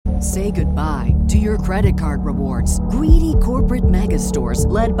Say goodbye to your credit card rewards. Greedy corporate mega stores,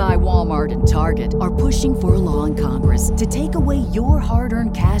 led by Walmart and Target, are pushing for a law in Congress to take away your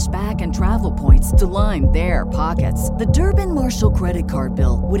hard-earned cash back and travel points to line their pockets. The Durbin-Marshall credit card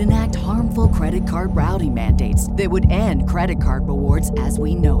bill would enact harmful credit card routing mandates that would end credit card rewards as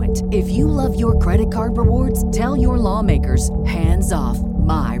we know it. If you love your credit card rewards, tell your lawmakers, hands off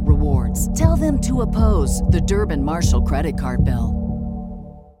my rewards. Tell them to oppose the Durbin-Marshall credit card bill.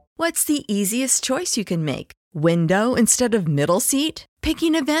 What's the easiest choice you can make? Window instead of middle seat?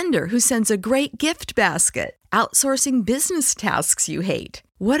 Picking a vendor who sends a great gift basket? Outsourcing business tasks you hate?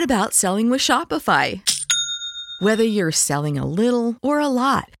 What about selling with Shopify? Whether you're selling a little or a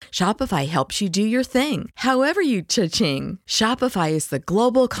lot, Shopify helps you do your thing, however you cha-ching. Shopify is the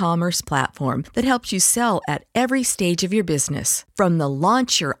global commerce platform that helps you sell at every stage of your business. From the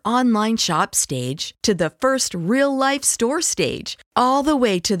launch your online shop stage to the first real-life store stage, all the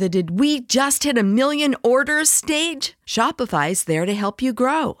way to the did we just hit a million orders stage? Shopify's there to help you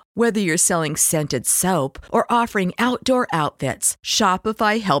grow. Whether you're selling scented soap or offering outdoor outfits,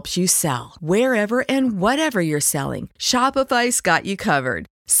 Shopify helps you sell. Wherever and whatever you're selling, Shopify's got you covered.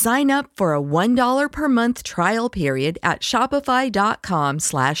 Sign up for a $1 per month trial period at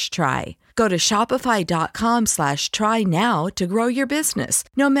shopify.com/try. Go to shopify.com/try now to grow your business,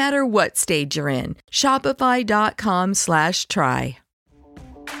 no matter what stage you're in. Shopify.com/try.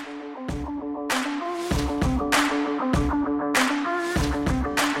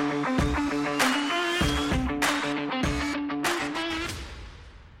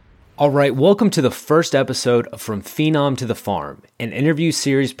 All right, welcome to the first episode of From Phenom to the Farm, an interview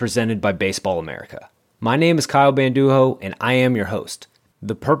series presented by Baseball America. My name is Kyle Banduho, and I am your host.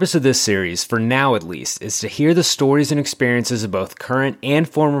 The purpose of this series, for now at least, is to hear the stories and experiences of both current and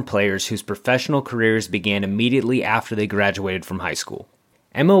former players whose professional careers began immediately after they graduated from high school.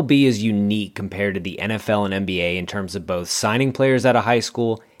 MLB is unique compared to the NFL and NBA in terms of both signing players out of high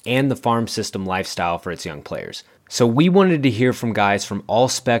school and the farm system lifestyle for its young players. So we wanted to hear from guys from all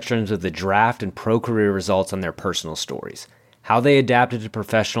spectrums of the draft and pro career results on their personal stories, how they adapted to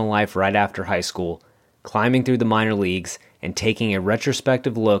professional life right after high school, climbing through the minor leagues, and taking a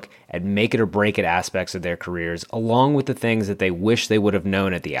retrospective look at make it or break it aspects of their careers, along with the things that they wish they would have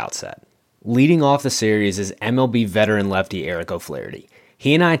known at the outset. Leading off the series is MLB veteran lefty Eric O'Flaherty.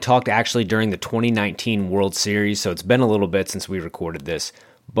 He and I talked actually during the 2019 World Series, so it's been a little bit since we recorded this.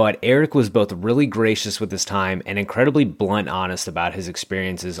 But Eric was both really gracious with his time and incredibly blunt honest about his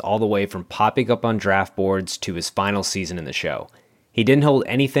experiences all the way from popping up on draft boards to his final season in the show. He didn't hold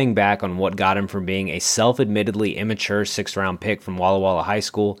anything back on what got him from being a self-admittedly immature 6th-round pick from Walla Walla High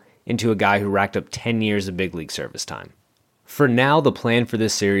School into a guy who racked up 10 years of big league service time. For now, the plan for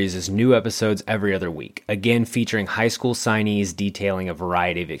this series is new episodes every other week, again featuring high school signees detailing a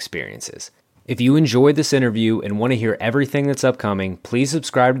variety of experiences. If you enjoyed this interview and want to hear everything that's upcoming, please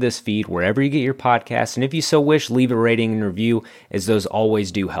subscribe to this feed wherever you get your podcasts, and if you so wish, leave a rating and review, as those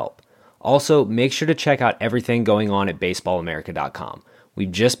always do help. Also, make sure to check out everything going on at baseballamerica.com.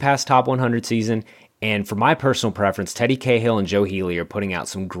 We've just passed Top 100 season, and for my personal preference, Teddy Cahill and Joe Healy are putting out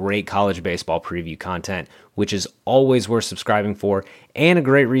some great college baseball preview content, which is always worth subscribing for, and a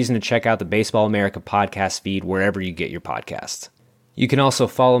great reason to check out the Baseball America podcast feed wherever you get your podcasts. You can also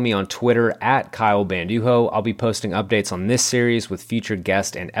follow me on Twitter at Kyle Banduho. I'll be posting updates on this series with featured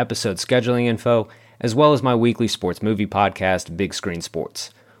guest and episode scheduling info, as well as my weekly sports movie podcast, Big Screen Sports.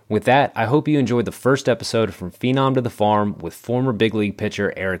 With that, I hope you enjoyed the first episode From Phenom to the Farm with former big league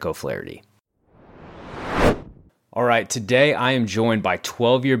pitcher Eric O'Flaherty. All right, today I am joined by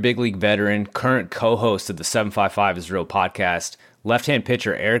 12-year big league veteran, current co-host of the 755 is Real podcast, left-hand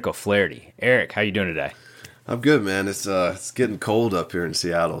pitcher Eric O'Flaherty. Eric, how you doing today? I'm good, man. It's getting cold up here in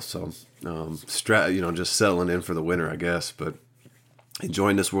Seattle, so just settling in for the winter, I guess. But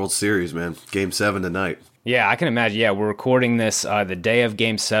enjoying this World Series, man. Game 7 tonight. Yeah, I can imagine. Yeah, we're recording this the day of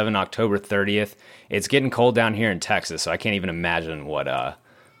Game 7, October 30th. It's getting cold down here in Texas, so I can't even imagine what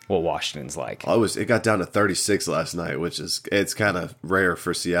Washington's like. It got down to 36 last night, which it's kind of rare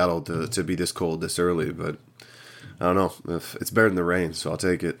for Seattle to be this cold this early. But I don't know. It's better than the rain, so I'll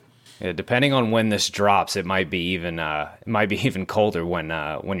take it. Yeah, depending on when this drops, it might be even colder when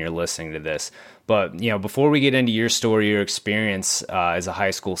you're listening to this. But before we get into your story, your experience as a high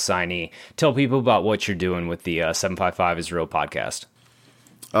school signee, tell people about what you're doing with the 755 is Real podcast.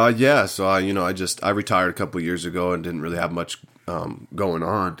 So I retired a couple of years ago and didn't really have much going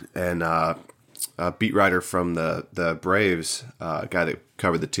on, and a beat writer from the Braves, a guy that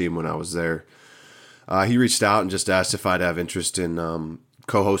covered the team when I was there, he reached out and just asked if I'd have interest in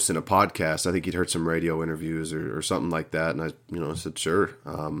co-hosting a podcast. I think he'd heard some radio interviews or something like that, and I said sure.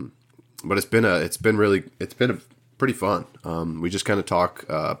 But it's been a pretty fun. We just kind of talk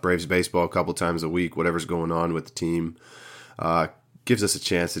Braves baseball a couple times a week, whatever's going on with the team. Gives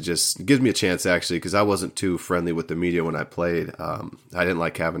me a chance actually, because I wasn't too friendly with the media when I played. I didn't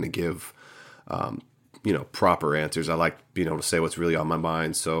like having to give proper answers. I like being able to say what's really on my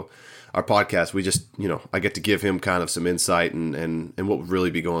mind. So our podcast, we just, I get to give him kind of some insight and what would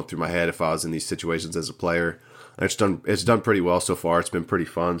really be going through my head if I was in these situations as a player. And it's done pretty well so far. It's been pretty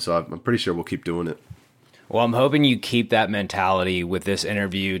fun. So I'm pretty sure we'll keep doing it. Well, I'm hoping you keep that mentality with this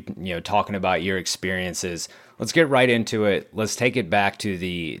interview, talking about your experiences. Let's get right into it. Let's take it back to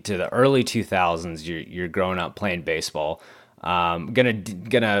the early 2000s. You're growing up playing baseball.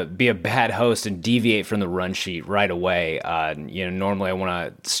 Gonna be a bad host and deviate from the run sheet right away. Normally I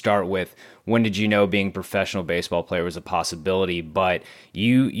want to start with, when did you know being a professional baseball player was a possibility? But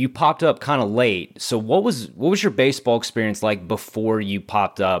you popped up kind of late. So what was your baseball experience like before you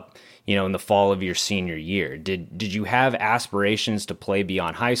popped up? In the fall of your senior year, did you have aspirations to play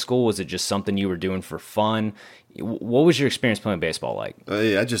beyond high school? Was it just something you were doing for fun? What was your experience playing baseball like?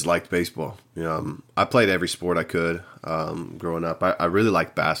 Yeah, I just liked baseball. I played every sport I could growing up. I really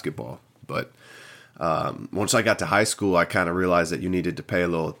liked basketball, but once I got to high school, I kind of realized that you needed to pay a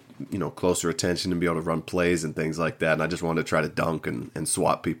little, closer attention and be able to run plays and things like that. And I just wanted to try to dunk and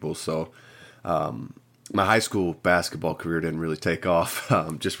swat people. So my high school basketball career didn't really take off,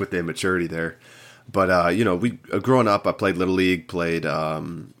 just with the immaturity there. But growing up, I played Little League, played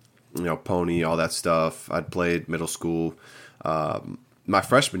pony, all that stuff. I'd played middle school. My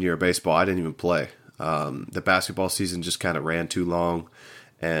freshman year of baseball, I didn't even play. The basketball season just kind of ran too long,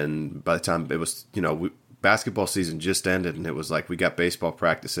 and by the time it was, basketball season just ended, and it was like we got baseball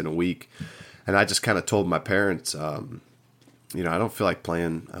practice in a week, and I just kind of told my parents, I don't feel like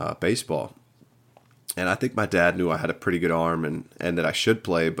playing baseball. And I think my dad knew I had a pretty good arm and that I should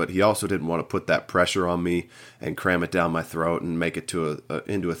play, but he also didn't want to put that pressure on me and cram it down my throat and make it to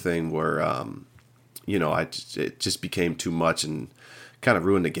into a thing where, it just became too much and kind of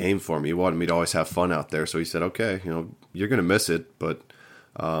ruined the game for me. He wanted me to always have fun out there. So he said, okay, you're going to miss it, but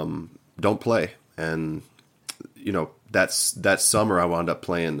don't play. And, that summer I wound up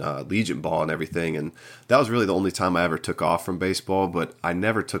playing Legion ball and everything. And that was really the only time I ever took off from baseball, but I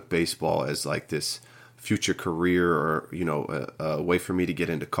never took baseball as like this future career or a way for me to get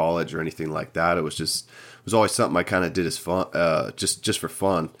into college or anything like that. It was always something I kind of did as fun, just for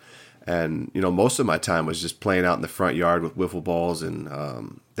fun. And most of my time was just playing out in the front yard with wiffle balls,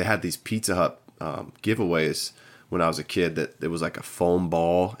 and they had these Pizza Hut giveaways when I was a kid that it was like a foam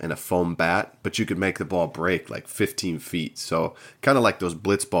ball and a foam bat, but you could make the ball break like 15 feet. So kind of like those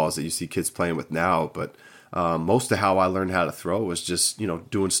blitz balls that you see kids playing with now, but most of how I learned how to throw was just,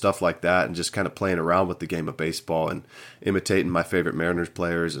 doing stuff like that and just kind of playing around with the game of baseball and imitating my favorite Mariners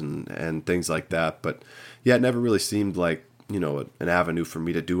players and things like that. But yeah, it never really seemed like, an avenue for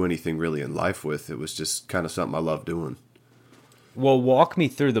me to do anything really in life with. It was just kind of something I loved doing. Well, walk me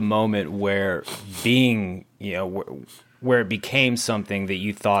through the moment where being, where it became something that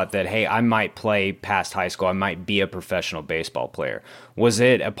you thought that, hey, I might play past high school. I might be a professional baseball player. Was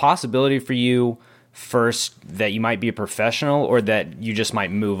it a possibility for you first that you might be a professional, or that you just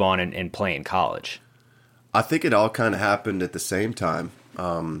might move on and play in college? I think it all kind of happened at the same time.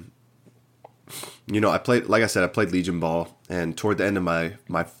 I played Legion ball, and toward the end of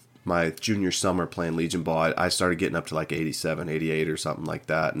my junior summer playing Legion ball, I started getting up to like 87, 88 or something like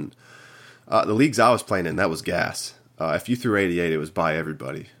that. And the leagues I was playing in, that was gas. If you threw 88, it was by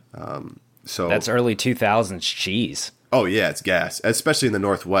everybody. So that's early 2000s cheese. Oh yeah, it's gas, especially in the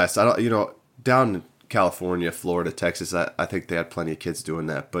Northwest. I don't, down in California, Florida, Texas, I think they had plenty of kids doing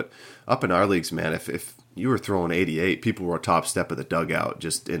that. But up in our leagues, man, if you were throwing 88, people were top step of the dugout,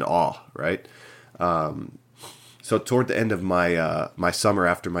 just in awe, right? So toward the end of my summer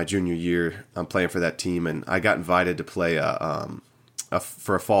after my junior year, I'm playing for that team, and I got invited to play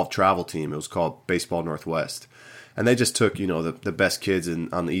for a fall travel team. It was called Baseball Northwest. And they just took, the best kids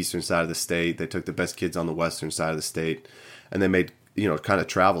on the eastern side of the state. They took the best kids on the western side of the state, and they made, kind of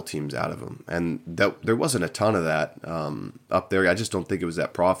travel teams out of them. And there wasn't a ton of that up there. I just don't think it was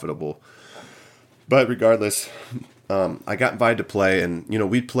that profitable. But regardless, I got invited to play, and,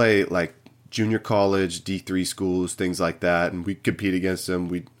 we'd play like junior college, D3 schools, things like that, and we'd compete against them.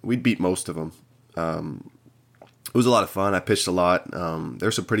 We'd beat most of them. It was a lot of fun. I pitched a lot. There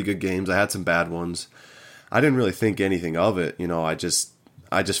were some pretty good games. I had some bad ones. I didn't really think anything of it. I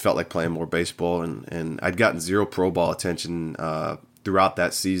just felt like playing more baseball, and I'd gotten zero pro ball attention throughout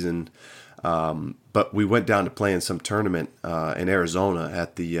that season. But we went down to play in some tournament in Arizona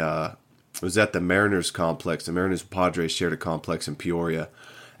at it was at the Mariners complex. The Mariners and Padres shared a complex in Peoria,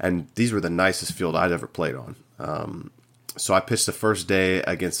 and these were the nicest field I'd ever played on. So I pitched the first day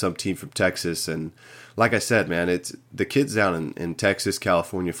against some team from Texas, and like I said, man, it's the kids down in Texas,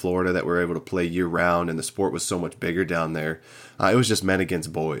 California, Florida that were able to play year round, and the sport was so much bigger down there. It was just men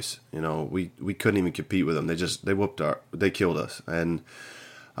against boys. We couldn't even compete with them. They killed us, and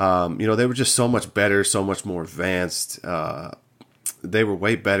they were just so much better, so much more advanced. They were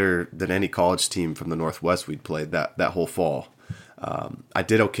way better than any college team from the Northwest we'd played that whole fall. I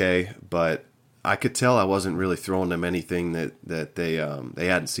did okay, but I could tell I wasn't really throwing them anything that they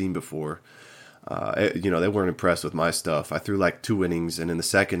hadn't seen before. They weren't impressed with my stuff. I threw like 2 innings, and in the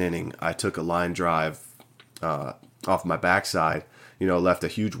second inning, I took a line drive off my backside, left a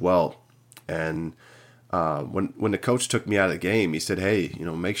huge welt. And when the coach took me out of the game, he said, "Hey,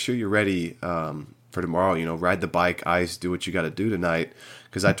 make sure you're ready for tomorrow. Ride the bike, ice, do what you got to do tonight."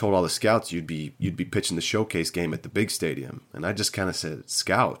 Because I told all the scouts you'd be pitching the showcase game at the big stadium, and I just kind of said,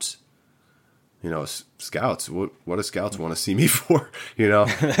 "Scouts." Scouts. What do scouts want to see me for? It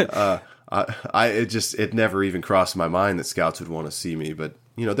never even crossed my mind that scouts would want to see me. But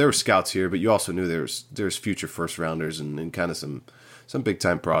there were scouts here, but you also knew there's future first rounders and kind of some big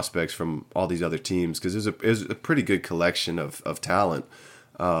time prospects from all these other teams, because it was a pretty good collection of talent.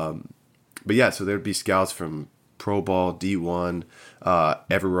 But yeah, so there'd be scouts from pro ball, D1,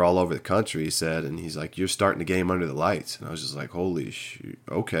 everywhere all over the country. He said, and he's like, "You're starting the game under the lights," and I was just like, "Holy shoot,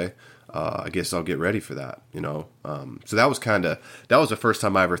 okay." I guess I'll get ready for that, So that was the first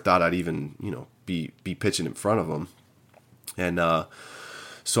time I ever thought I'd even, be pitching in front of them. And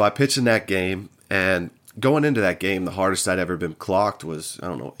so I pitched in that game, and going into that game, the hardest I'd ever been clocked was,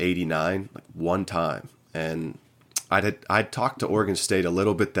 89, like one time. And I'd talked to Oregon State a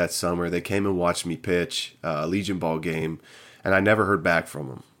little bit that summer. They came and watched me pitch a Legion ball game, and I never heard back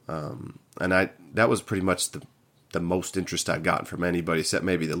from them. And that was pretty much the most interest I'd gotten from anybody, except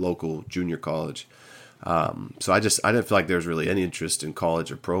maybe the local junior college. So I didn't feel like there was really any interest in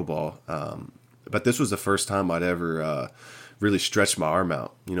college or pro ball. But this was the first time I'd ever really stretched my arm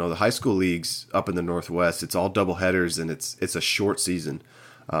out. The high school leagues up in the Northwest, it's all double headers, and it's a short season.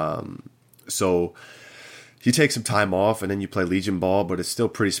 So you take some time off, and then you play Legion ball, but it's still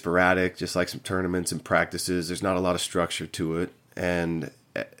pretty sporadic, just like some tournaments and practices. There's not a lot of structure to it. And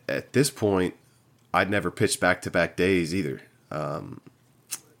at this point, I'd never pitched back-to-back days either.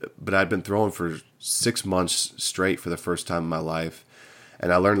 But I'd been throwing for 6 months straight for the first time in my life.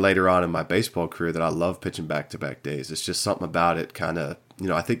 And I learned later on in my baseball career that I love pitching back-to-back days. It's just something about it kind of,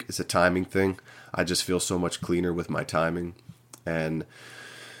 I think it's a timing thing. I just feel so much cleaner with my timing. And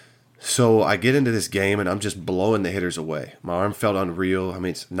so I get into this game, and I'm just blowing the hitters away. My arm felt unreal. I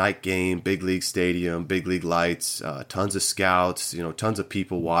mean, it's night game, big league stadium, big league lights, tons of scouts, tons of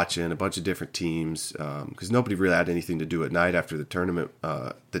people watching, a bunch of different teams, because nobody really had anything to do at night after the tournament.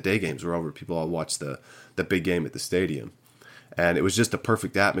 The day games were over. People all watched the big game at the stadium. And it was just a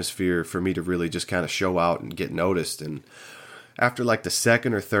perfect atmosphere for me to really just kind of show out and get noticed. And after like the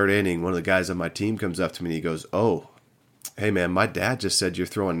second or third inning, one of the guys on my team comes up to me and he goes, "Oh, hey man, my dad just said you're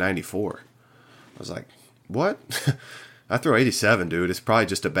throwing 94. I was like, "What?" "I throw 87, dude. It's probably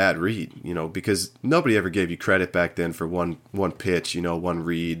just a bad read, because nobody ever gave you credit back then for one pitch, one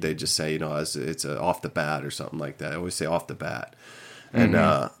read. They just say, it's a off the bat or something like that. I always say off the bat.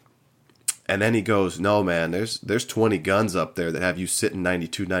 Mm-hmm. And then he goes, "No, man, there's 20 guns up there that have you sitting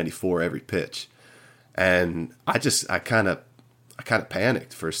 92, 94 every pitch." And I kind of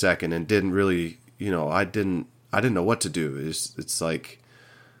panicked for a second and didn't really, I didn't know what to do. It's like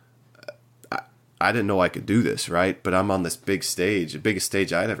I didn't know I could do this, right? But I'm on this big stage, the biggest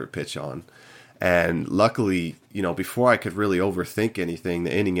stage I'd ever pitch on. And luckily, before I could really overthink anything,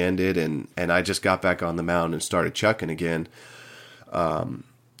 the inning ended, and I just got back on the mound and started chucking again.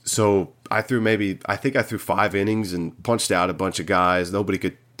 So I think I threw 5 innings and punched out a bunch of guys. Nobody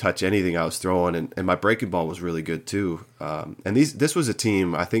could touch anything I was throwing, and my breaking ball was really good too. And this was a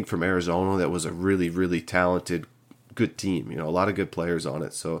team, I think, from Arizona that was a really, really talented, good team. A lot of good players on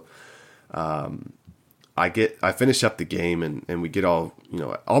it. So I finish up the game, and we get all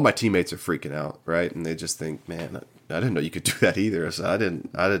my teammates are freaking out, right? And they just think, "Man, I didn't know you could do that either." So I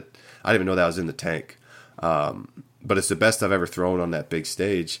didn't even know that was in the tank. But it's the best I've ever thrown on that big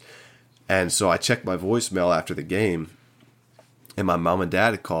stage. And so I checked my voicemail after the game, and my mom and dad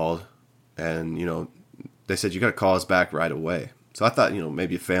had called, and, they said, "You got to call us back right away." So I thought,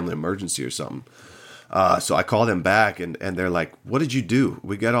 maybe a family emergency or something. So I called them back, and they're like, "What did you do?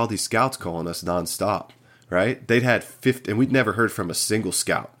 We got all these scouts calling us nonstop." right? They'd had 50, and we'd never heard from a single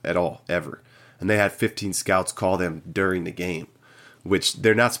scout at all, ever. And they had 15 scouts call them during the game, which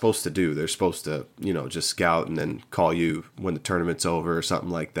they're not supposed to do. They're supposed to, just scout and then call you when the tournament's over or something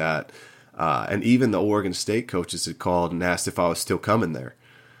like that. And even the Oregon State coaches had called and asked if I was still coming there.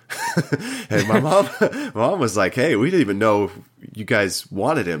 And my mom was like, "Hey, we didn't even know you guys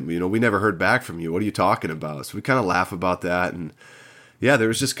wanted him. We never heard back from you. What are you talking about?" So we kind of laugh about that. And yeah, there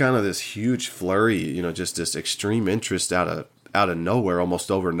was just kind of this huge flurry, just this extreme interest out of nowhere almost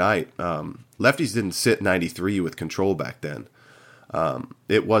overnight. Lefties didn't sit 93 with control back then.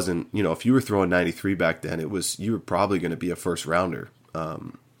 It wasn't, if you were throwing 93 back then, you were probably going to be a first rounder.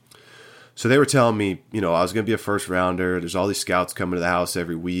 So they were telling me, I was going to be a first rounder. There's all these scouts coming to the house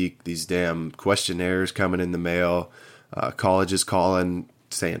every week, these damn questionnaires coming in the mail, colleges calling,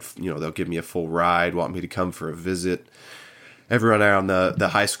 saying, they'll give me a full ride, want me to come for a visit. Everyone around the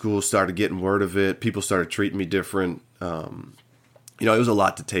high school started getting word of it. People started treating me different. It was a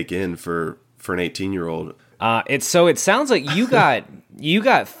lot to take in for an 18-year-old. It sounds like you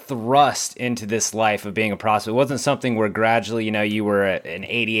got thrust into this life of being a prospect. It wasn't something where gradually, you were an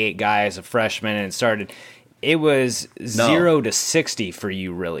 88 guy as a freshman and it started. It was 0 to 60 for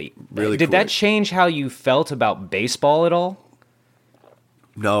you, really. Really Did quick. that change how you felt about baseball at all?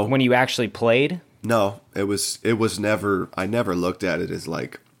 No. When you actually played? No, it was never. I never looked at it as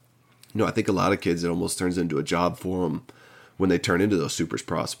like, I think a lot of kids, it almost turns into a job for them when they turn into those super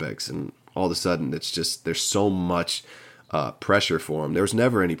prospects, and all of a sudden it's just there's so much pressure for them. There was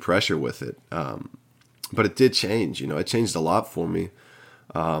never any pressure with it, but it did change. It changed a lot for me.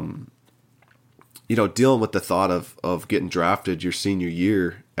 Dealing with the thought of getting drafted your senior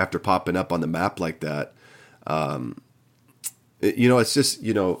year after popping up on the map like that. It's just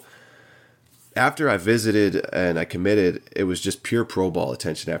after I visited and I committed, it was just pure pro ball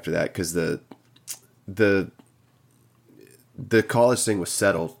attention after that, because the college thing was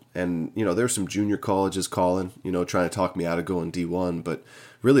settled. And, there were some junior colleges calling, trying to talk me out of going D1. But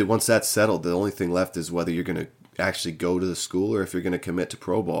really, once that's settled, the only thing left is whether you're going to actually go to the school or if you're going to commit to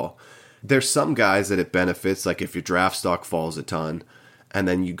pro ball. There's some guys that it benefits, like if your draft stock falls a ton and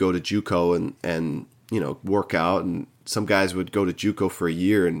then you go to JUCO and work out. And some guys would go to JUCO for a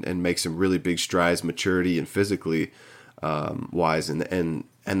year and make some really big strides, maturity and physically wise. And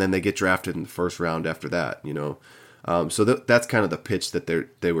then they get drafted in the first round after that, So that's kind of the pitch that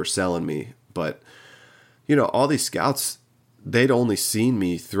they were selling me. But, all these scouts, they'd only seen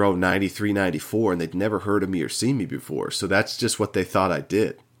me throw 93, 94, and they'd never heard of me or seen me before. So that's just what they thought I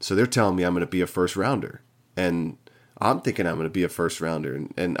did. So they're telling me I'm going to be a first rounder. And I'm thinking I'm going to be a first rounder.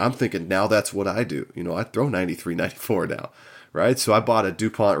 And I'm thinking now that's what I do. I throw 93, 94 now, right? So I bought a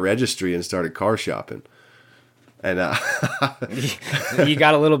DuPont registry and started car shopping. And you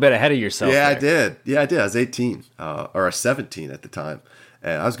got a little bit ahead of yourself. Yeah, there. I did. I was 18 or 17 at the time.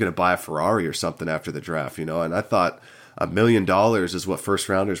 And I was going to buy a Ferrari or something after the draft, and I thought $1 million is what first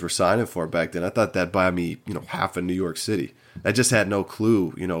rounders were signing for back then. I thought that'd buy me, half of New York City. I just had no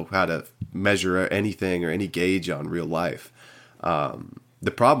clue, how to measure anything or any gauge on real life.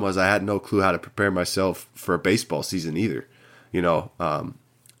 The problem was I had no clue how to prepare myself for a baseball season either.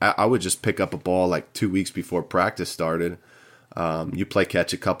 I would just pick up a ball like 2 weeks before practice started. You play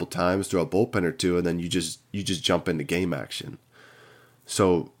catch a couple times, throw a bullpen or two, and then you just jump into game action.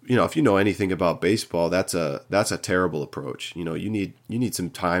 So, if you know anything about baseball, that's a terrible approach. You need some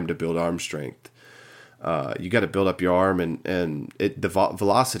time to build arm strength. You got to build up your arm, and the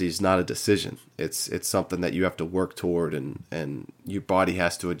velocity is not a decision. It's something that you have to work toward, and your body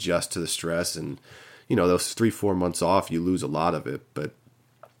has to adjust to the stress. And those 3-4 months off, you lose a lot of it. But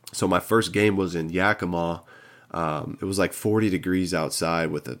so my first game was in Yakima. It was like 40 degrees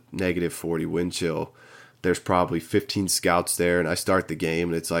outside with a negative 40 wind chill. There's probably 15 scouts there, and I start the game,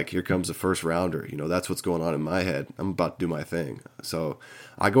 and it's like, here comes the first rounder. That's what's going on in my head. I'm about to do my thing. So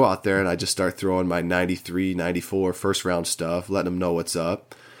I go out there, and I just start throwing my 93, 94 first-round stuff, letting them know what's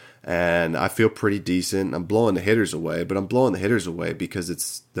up. And I feel pretty decent. I'm blowing the hitters away, but I'm blowing the hitters away because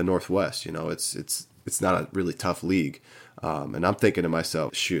it's the Northwest. It's not a really tough league. And I'm thinking to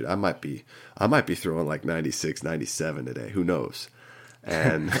myself, shoot, I might be throwing like 96, 97 today. Who knows?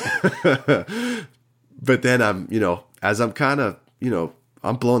 And but then I'm, as I'm kind of,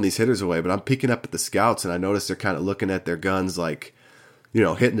 I'm blowing these hitters away, but I'm peeking up at the scouts, and I notice they're kind of looking at their guns like,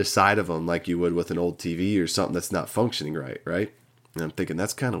 hitting the side of them like you would with an old TV or something that's not functioning right? And I'm thinking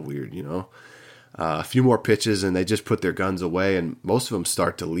that's kind of weird, a few more pitches, and they just put their guns away, and most of them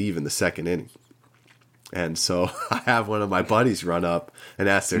start to leave in the second inning. And so I have one of my buddies run up and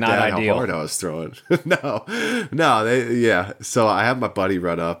ask their Not dad ideal. how hard I was throwing. No. So I have my buddy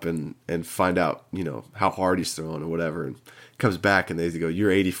run up and find out, how hard he's throwing or whatever. And comes back and they go,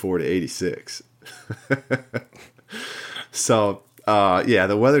 "You're 84 to 86." So,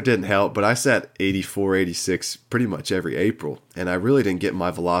 the weather didn't help, but I set 84, 86 pretty much every April. And I really didn't get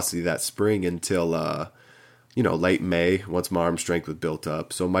my velocity that spring until, late May, once my arm strength was built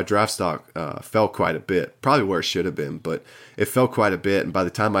up. So my draft stock fell quite a bit, probably where it should have been, but it fell quite a bit. And by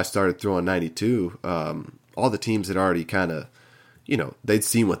the time I started throwing 92, all the teams had already kind of, they'd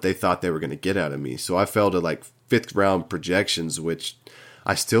seen what they thought they were going to get out of me. So I fell to like 5th round projections, which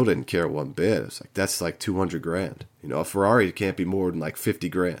I still didn't care one bit. It's like, that's like $200,000. A Ferrari can't be more than like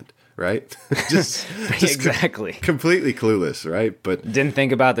 $50,000, right? just Exactly. Completely clueless, right? But Didn't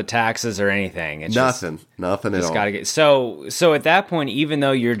think about the taxes or anything. It's nothing at all. Gotta get so at that point, even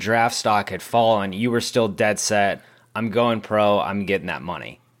though your draft stock had fallen, you were still dead set. I'm going pro. I'm getting that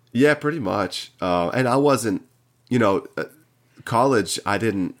money. Yeah, pretty much. And I wasn't, college. I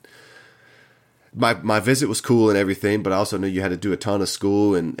didn't. My visit was cool and everything, but I also knew you had to do a ton of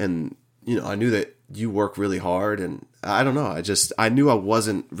school, and I knew that you work really hard, and I don't know. I knew I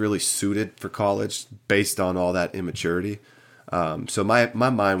wasn't really suited for college based on all that immaturity. So my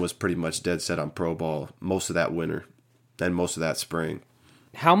mind was pretty much dead set on pro ball most of that winter and most of that spring.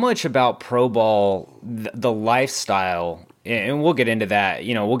 How much about pro ball, the lifestyle, and we'll get into that,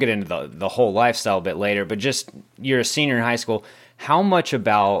 we'll get into the whole lifestyle a bit later, but just you're a senior in high school, how much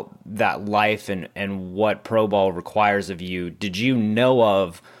about that life and what pro ball requires of you did you know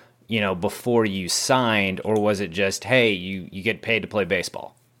of, before you signed, or was it just, hey, you get paid to play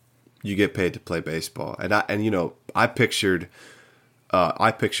baseball? You get paid to play baseball. And I pictured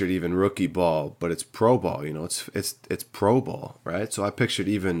even rookie ball, but it's pro ball, it's pro ball, right? So I pictured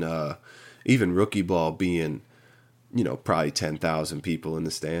even rookie ball being, probably 10,000 people in the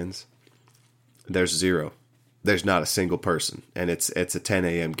stands. There's zero. There's not a single person, and it's a 10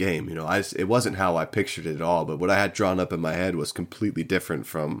 a.m. game. It wasn't how I pictured it at all, but what I had drawn up in my head was completely different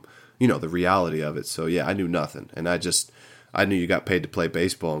from, the reality of it. So yeah, I knew nothing, and I knew you got paid to play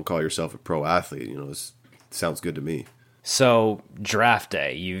baseball and call yourself a pro athlete. It sounds good to me. So draft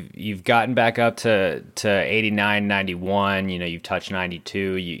day, you've gotten back up to 89, 91. You've touched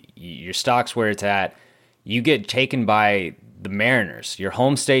 92. Your stock's where it's at. You get taken by the Mariners, your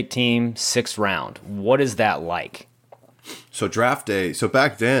home state team, 6th round. What is that like? So draft day. So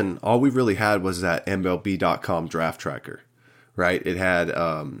back then, all we really had was that MLB.com draft tracker, right? It had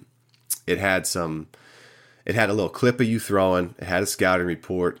a little clip of you throwing. It had a scouting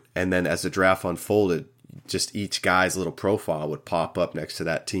report, and then as the draft unfolded, just each guy's little profile would pop up next to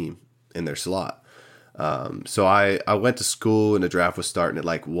that team in their slot. So I went to school, and the draft was starting at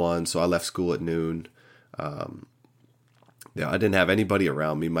like 1, so I left school at noon. I didn't have anybody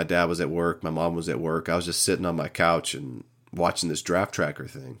around me. My dad was at work. My mom was at work. I was just sitting on my couch and watching this draft tracker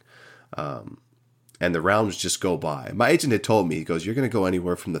thing. And the rounds just go by. My agent had told me, he goes, "You're going to go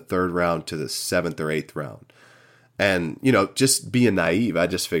anywhere from the 3rd round to the 7th or 8th round." And, just being naive, I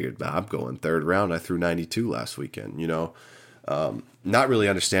just figured, I'm going 3rd round. I threw 92 last weekend, not really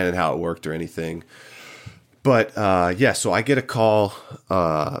understanding how it worked or anything. But, so I get a call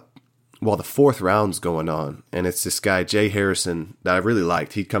while the 4th round's going on, and it's this guy, Jay Harrison, that I really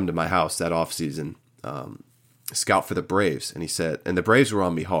liked. He'd come to my house that offseason, scout for the Braves, and he said, and the Braves were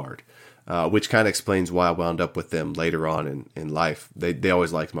on me hard, which kind of explains why I wound up with them later on in life. They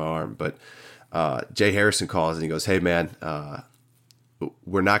always liked my arm, but Jay Harrison calls and he goes, "Hey man,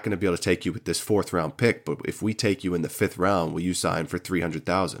 we're not going to be able to take you with this 4th round pick, but if we take you in the 5th round, will you sign for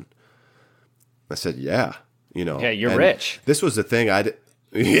 $300,000?" I said, "Yeah, Yeah, you're rich." This was the thing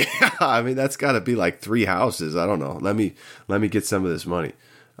yeah, I mean, that's got to be like 3 houses. I don't know. Let me get some of this money.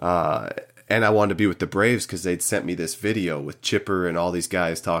 And I wanted to be with the Braves because they'd sent me this video with Chipper and all these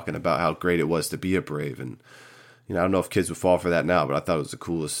guys talking about how great it was to be a Brave. And, I don't know if kids would fall for that now, but I thought it was the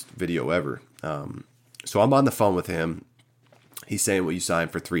coolest video ever. So I'm on the phone with him. He's saying, "Well, you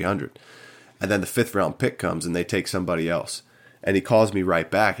signed for 300." And then the 5th round pick comes and they take somebody else. And he calls me right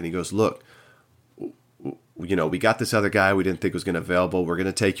back and he goes, "Look, we got this other guy we didn't think was going to available. We're going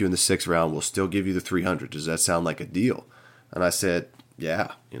to take you in the 6th round. We'll still give you the 300. Does that sound like a deal?" And I said,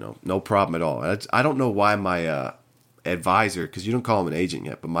 "Yeah, no problem at all." And I don't know why my advisor, because you don't call him an agent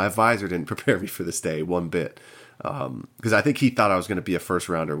yet, but my advisor didn't prepare me for this day one bit. Because I think he thought I was going to be a 1st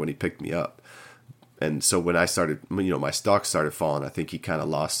rounder when he picked me up. And so when I started, my stock started falling, I think he kind of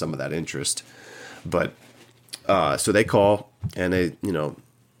lost some of that interest. But so they call and they,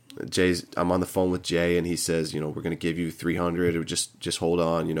 I'm on the phone with Jay, and he says, we're going to give you 300, or just hold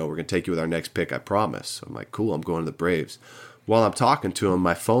on. We're going to take you with our next pick, I promise. So I'm like, cool, I'm going to the Braves. While I'm talking to him,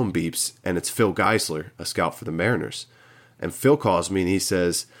 my phone beeps, and it's Phil Geisler, a scout for the Mariners. And Phil calls me, and he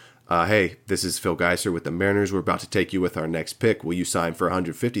says, hey, this is Phil Geisler with the Mariners. We're about to take you with our next pick. Will you sign for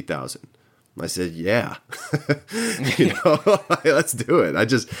 $150,000? I said, yeah, let's do it. I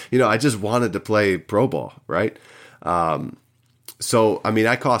just wanted to play pro ball, right? So,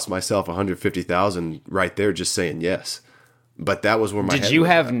 I cost myself $150,000 right there just saying yes. But that was where my head Did you was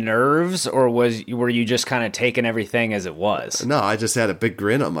have at. nerves, or were you just kind of taking everything as it was? No, I just had a big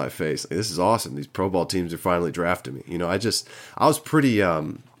grin on my face. Like, this is awesome. These pro ball teams are finally drafting me. I was pretty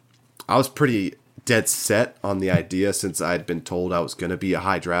dead set on the idea since I'd been told I was going to be a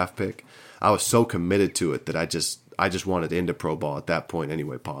high draft pick. I was so committed to it that I just wanted into pro ball at that point any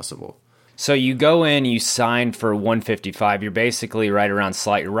way possible. So you go in, you sign for 155. You're basically right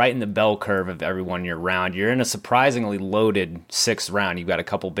in the bell curve of everyone you're around. You're in a surprisingly loaded 6th round. You've got a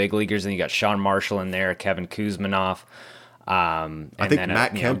couple big leaguers, and you got Sean Marshall in there, Kevin Kuzminoff. I think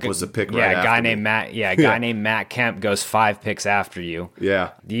Matt Kemp was a pick right after a guy me. named Matt Kemp goes 5 picks after you.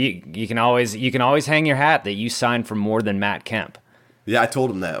 Yeah. You can always hang your hat that you signed for more than Matt Kemp. Yeah, I told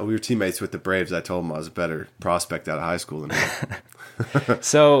him that. We were teammates with the Braves. I told him I was a better prospect out of high school than him.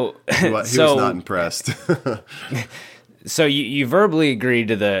 So he was not impressed. So you verbally agreed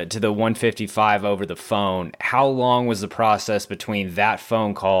to the 155 over the phone. How long was the process between that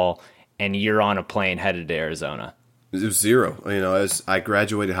phone call and you're on a plane headed to Arizona? It was 0. As I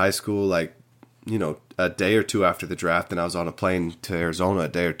graduated high school, a day or two after the draft, and I was on a plane to Arizona a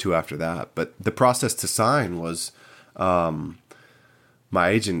day or two after that. But the process to sign was, my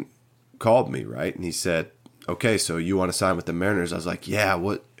agent called me, right? And he said, okay, so you want to sign with the Mariners? I was like, yeah,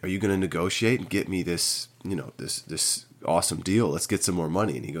 what are you going to negotiate and get me this, this awesome deal? Let's get some more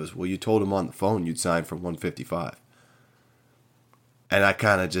money. And he goes, well, you told him on the phone you'd sign for 155. And I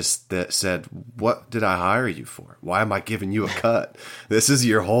kind of just said, what did I hire you for? Why am I giving you a cut? This is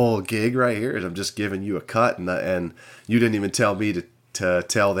your whole gig right here. I'm just giving you a cut. And you didn't even tell me to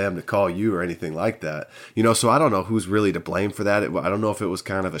tell them to call you or anything like that. So I don't know who's really to blame for that. I don't know if it was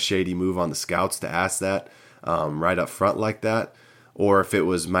kind of a shady move on the scouts to ask that right up front like that, or if it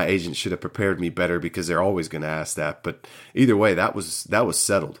was my agent should have prepared me better because they're always going to ask that. But either way, that was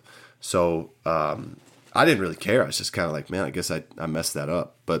settled. So I didn't really care. I was just kind of like, man, I guess I messed that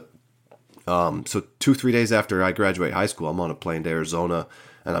up. But so 2-3 days after I graduate high school, I'm on a plane to Arizona,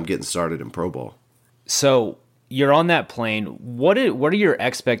 and I'm getting started in pro ball. So you're on that plane. What are your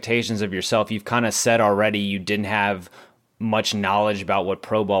expectations of yourself? You've kind of said already you didn't have much knowledge about what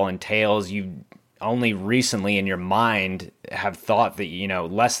pro ball entails. You only recently in your mind have thought that,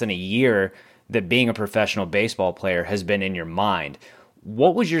 less than a year that being a professional baseball player has been in your mind.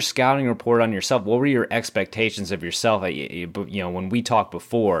 What was your scouting report on yourself? What were your expectations of yourself? When we talked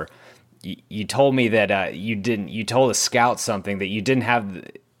before, you told me that you told a scout something that you didn't have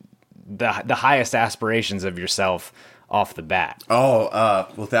the highest aspirations of yourself off the bat. Well,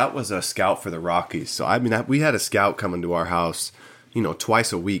 that was a scout for the Rockies. So, we had a scout coming to our house,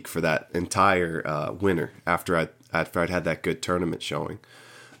 twice a week for that entire winter after I'd had that good tournament showing.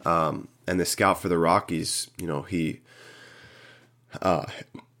 And the scout for the Rockies, he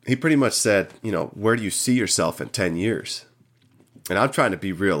pretty much said, where do you see yourself in 10 years? And I'm trying to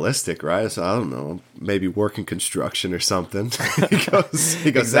be realistic, right? So I don't know, maybe working construction or something. he goes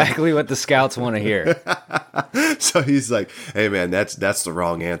exactly what the scouts want to hear. So he's like, hey man, that's the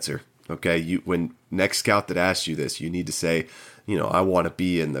wrong answer. Okay. When next scout that asks you this, you need to say, I want to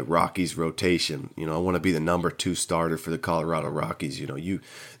be in the Rockies rotation. I want to be the number 2 starter for the Colorado Rockies.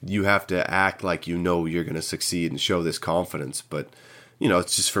 You have to act like you're going to succeed and show this confidence. But,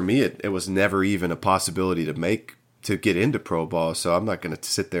 it's just for me, it was never even a possibility to get into pro ball. So I'm not going to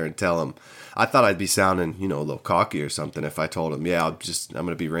sit there and tell him. I thought I'd be sounding, a little cocky or something if I told him, yeah, I'm going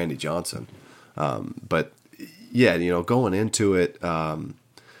to be Randy Johnson. But yeah, going into it,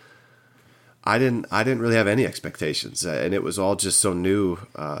 I didn't really have any expectations, and it was all just so new.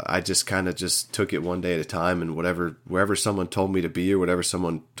 I just kind of just took it one day at a time, and wherever someone told me to be or whatever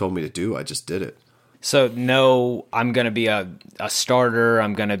someone told me to do, I just did it. So no, I'm going to be a starter.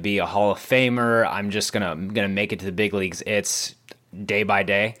 I'm going to be a Hall of Famer. I'm just going to make it to the big leagues. It's day by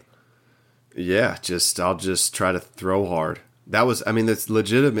day. Yeah, I'll just try to throw hard. That's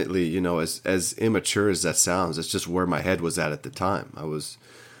legitimately, as immature as that sounds, it's just where my head was at the time. I was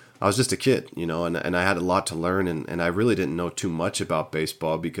just a kid, and I had a lot to learn, and I really didn't know too much about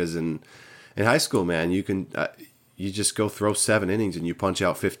baseball because in high school, man, you just go throw 7 innings and you punch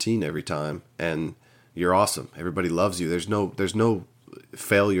out 15 every time, and you're awesome. Everybody loves you. There's no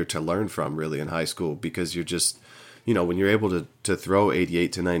failure to learn from really in high school, because you're just, when you're able to throw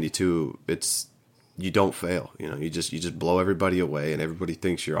 88 to 92, you don't fail. You just blow everybody away and everybody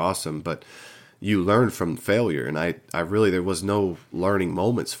thinks you're awesome, but you learn from failure. And I really, there was no learning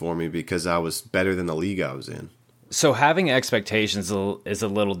moments for me because I was better than the league I was in. So having expectations is a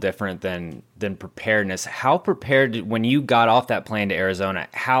little different than preparedness. How prepared, when you got off that plane to Arizona,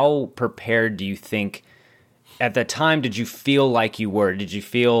 how prepared do you think at the time did you feel like you were? Did you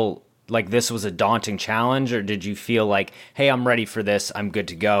feel like this was a daunting challenge, or did you feel like, hey, I'm ready for this, I'm good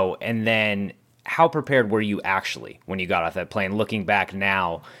to go? And then how prepared were you actually when you got off that plane, looking back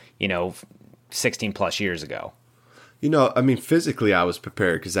now, 16 plus years ago? Physically I was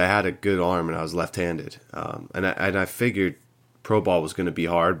prepared because I had a good arm and I was left-handed. And I figured pro ball was going to be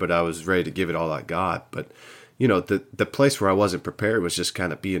hard, but I was ready to give it all I got. But, the place where I wasn't prepared was just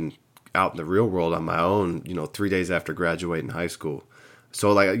kind of being out in the real world on my own, 3 days after graduating high school.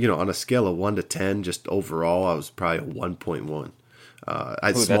 So on a scale of 1 to 10, just overall, I was probably a 1.1.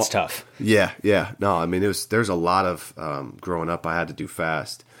 That's tough. Yeah. No, there's a lot of growing up I had to do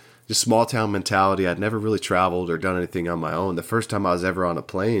fast. Just small town mentality. I'd never really traveled or done anything on my own. The first time I was ever on a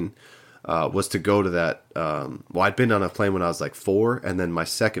plane was to go to that. I'd been on a plane when I was like 4, and then my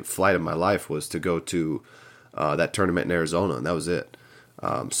second flight of my life was to go to that tournament in Arizona, and that was it.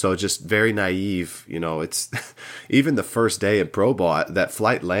 So just very naive. It's even the first day in pro ball, that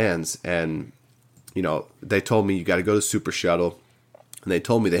flight lands, and they told me you got to go to Super Shuttle, and they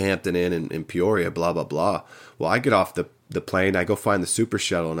told me the Hampton Inn in Peoria, blah blah blah. Well, I get off the plane, I go find the Super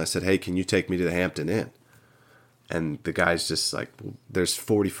Shuttle, and I said, hey, can you take me to the Hampton Inn? And the guy's just like, well, there's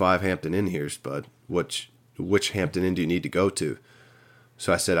 45 Hampton Inn here, bud. Which Hampton Inn do you need to go to?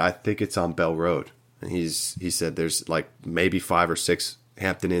 So I said, I think it's on Bell Road. And he said there's like maybe 5 or 6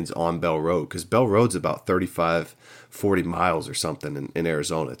 Hampton Inns on Bell Road, because Bell Road's about 35, 40 miles or something in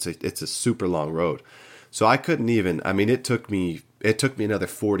Arizona. It's a super long road. So I couldn't even, it took me another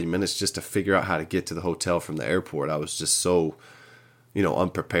 40 minutes just to figure out how to get to the hotel from the airport. I was just so,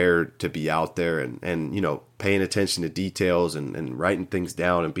 unprepared to be out there and paying attention to details and writing things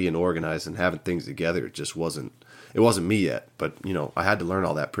down and being organized and having things together. It wasn't me yet, but I had to learn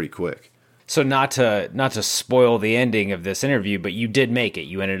all that pretty quick. So not to spoil the ending of this interview, but you did make it.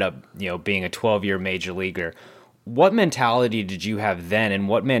 You ended up, being a 12-year major leaguer. What mentality did you have then, and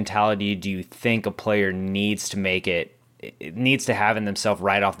what mentality do you think a player needs to make it needs to have in themselves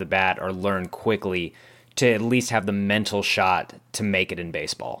right off the bat, or learn quickly to at least have the mental shot to make it in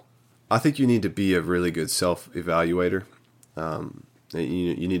baseball? I think you need to be a really good self-evaluator.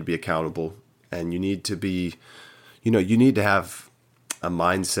 You need to be accountable, and you need to be, you need to have a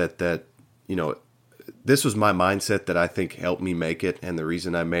mindset that, this was my mindset that I think helped me make it. And the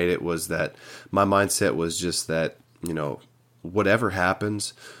reason I made it was that my mindset was just that, whatever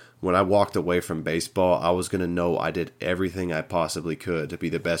happens, when I walked away from baseball, I was going to know I did everything I possibly could to be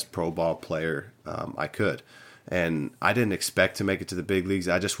the best pro ball player I could. And I didn't expect to make it to the big leagues.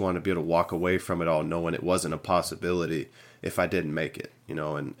 I just wanted to be able to walk away from it all knowing it wasn't a possibility if I didn't make it,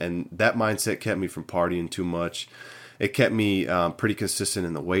 and that mindset kept me from partying too much. It kept me pretty consistent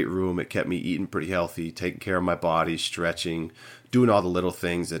in the weight room. It kept me eating pretty healthy, taking care of my body, stretching, doing all the little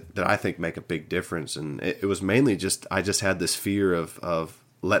things that I think make a big difference. And it was mainly just, I just had this fear of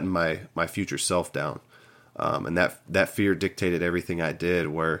letting my future self down. And that fear dictated everything I did,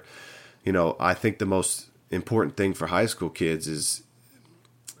 where, I think the most important thing for high school kids is,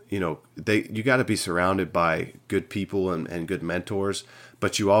 you got to be surrounded by good people and good mentors,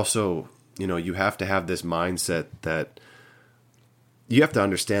 but you also, you have to have this mindset that you have to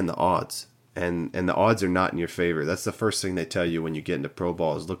understand the odds, and the odds are not in your favor. That's the first thing they tell you when you get into pro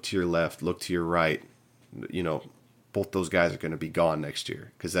ball is look to your left, look to your right. Both those guys are going to be gone next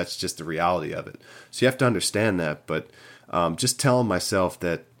year, because that's just the reality of it. So you have to understand that, but just telling myself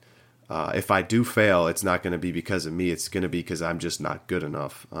that if I do fail, it's not going to be because of me. It's going to be because I'm just not good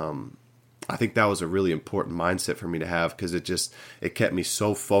enough. I think that was a really important mindset for me to have, because it kept me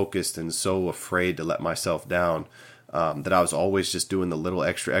so focused and so afraid to let myself down, that I was always just doing the little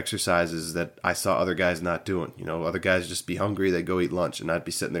extra exercises that I saw other guys not doing. Other guys just be hungry, they'd go eat lunch, and I'd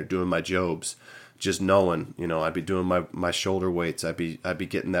be sitting there doing my jobs, just knowing, I'd be doing my shoulder weights, I'd be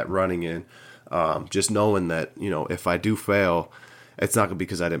getting that running in, just knowing that, if I do fail, it's not going to be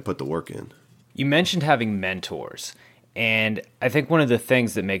because I didn't put the work in. You mentioned having mentors. And I think one of the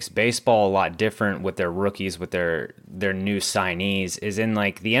things that makes baseball a lot different with their rookies, with their new signees, is in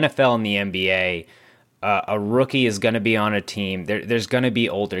like the NFL and the NBA, a rookie is going to be on a team. There's going to be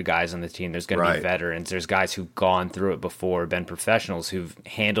older guys on the team. There's going to be veterans. There's guys who've gone through it before, been professionals who've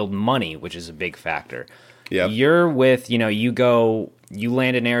handled money, which is a big factor. Yep. You're with, you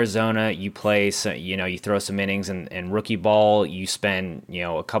land in Arizona, you play, you throw some innings and rookie ball, you spend,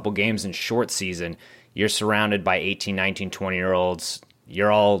 a couple games in short season. You're surrounded by 18, 19, 20-year-olds.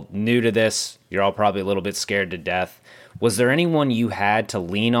 You're all new to this. You're all probably a little bit scared to death. Was there anyone you had to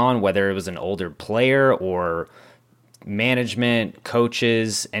lean on, whether it was an older player or management,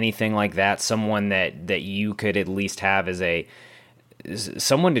 coaches, anything like that, someone that you could at least have as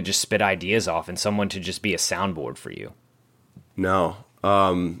someone to just spit ideas off and someone to just be a soundboard for you? No.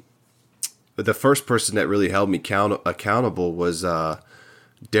 But the first person that really held me accountable was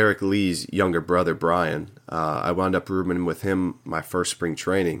Derek Lee's younger brother, Brian. I wound up rooming with him my first spring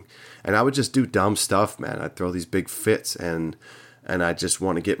training, and I would just do dumb stuff, man. I'd throw these big fits, and I just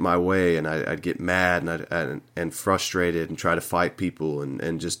want to get my way, and I'd get mad and frustrated and try to fight people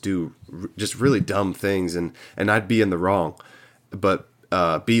and just do just really dumb things, and I'd be in the wrong. But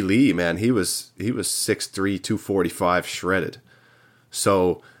B. Lee, man, he was 6'3", 245, shredded.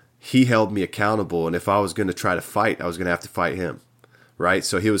 So he held me accountable, and if I was going to try to fight, I was going to have to fight him, right?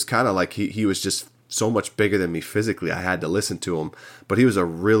 So he was kind of like he was just so much bigger than me physically. I had to listen to him, but he was a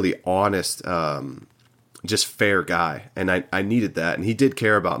really honest, just fair guy, and I needed that, and he did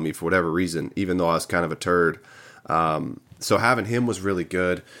care about me for whatever reason, even though I was kind of a turd. So having him was really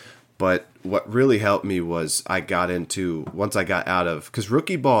good, but what really helped me was once I got out of, because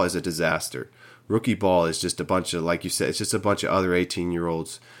rookie ball is a disaster. Rookie ball is just a bunch of, like you said, it's just a bunch of other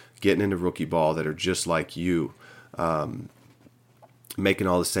 18-year-olds getting into rookie ball that are just like you, making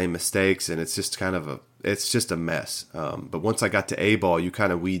all the same mistakes, and it's just it's just a mess. But once I got to A ball, you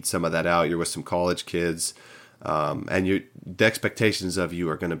kind of weed some of that out. You're with some college kids, and the expectations of you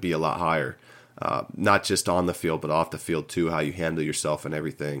are going to be a lot higher, not just on the field, but off the field too, how you handle yourself and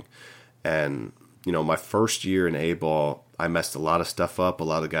everything. And, my first year in A ball, I messed a lot of stuff up. A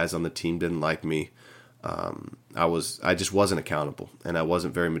lot of guys on the team didn't like me. I just wasn't accountable, and I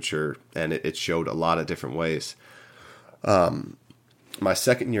wasn't very mature, and it showed a lot of different ways. My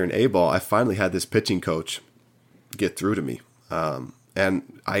second year in A-ball, I finally had this pitching coach get through to me.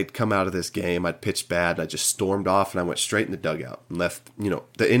 And I'd come out of this game, I'd pitched bad, and I just stormed off, and I went straight in the dugout and left.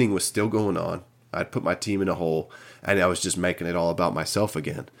 The inning was still going on. I'd put my team in a hole, and I was just making it all about myself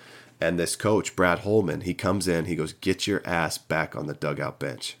again. And this coach, Brad Holman, he comes in, he goes, "Get your ass back on the dugout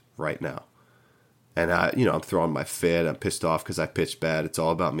bench right now." And I'm throwing my fit, I'm pissed off because I pitched bad, it's all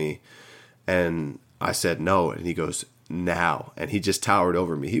about me. And I said no, and he goes, "Now." And he just towered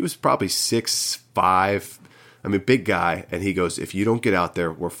over me. He was probably 6'5", big guy, and he goes, "If you don't get out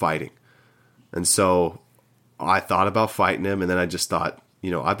there, we're fighting." And so I thought about fighting him, and then I just thought,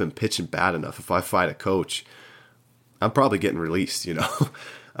 I've been pitching bad enough. If I fight a coach, I'm probably getting released,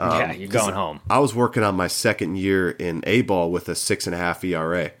 Yeah, you're going home. I was working on my second year in A-ball with a 6.5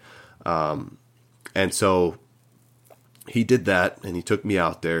 ERA. And so he did that, and he took me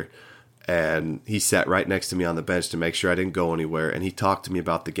out there, and he sat right next to me on the bench to make sure I didn't go anywhere, and he talked to me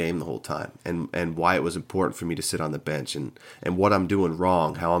about the game the whole time, and why it was important for me to sit on the bench, and what I'm doing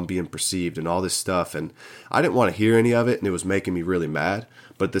wrong, how I'm being perceived, and all this stuff. And I didn't want to hear any of it, and it was making me really mad.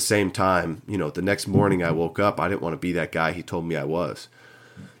 But at the same time, the next morning I woke up, I didn't want to be that guy he told me I was.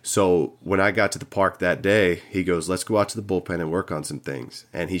 So when I got to the park that day, he goes, "Let's go out to the bullpen and work on some things."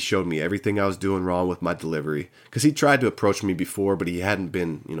 And he showed me everything I was doing wrong with my delivery, because he tried to approach me before, but he hadn't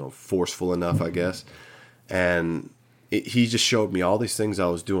been, forceful enough, I guess. And he just showed me all these things I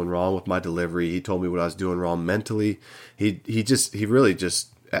was doing wrong with my delivery. He told me what I was doing wrong mentally. I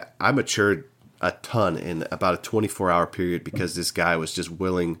matured a ton in about a 24-hour period, because this guy was just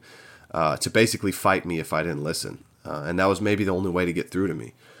willing to basically fight me if I didn't listen. And that was maybe the only way to get through to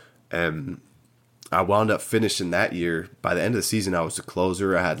me. And I wound up finishing that year. By the end of the season, I was a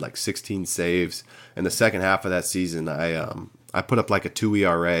closer. I had like 16 saves. In the second half of that season, I put up like a 2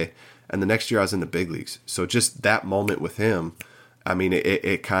 ERA. And the next year, I was in the big leagues. So just that moment with him,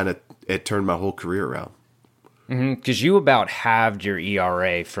 it turned my whole career around. Because you about halved your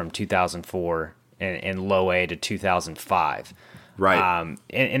ERA from 2004 in low A to 2005. Right.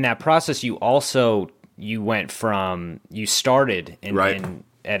 In that process, you started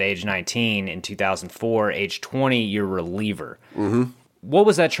at age 19 in 2004, age 20, you're reliever. Mm-hmm. What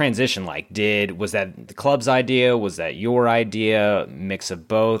was that transition like? Was that the club's idea? Was that your idea? Mix of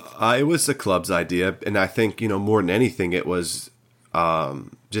both? It was the club's idea. And I think, more than anything, it was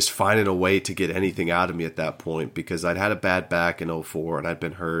just finding a way to get anything out of me at that point, because I'd had a bad back in 2004 and I'd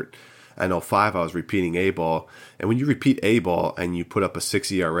been hurt. In 2005, I was repeating A-ball. And when you repeat A-ball and you put up a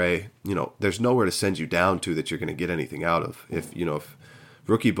 6 ERA, there's nowhere to send you down to that you're going to get anything out of. If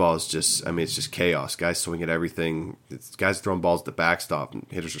rookie ball is just, it's just chaos. Guys swing at everything. Guys throwing balls at the backstop, and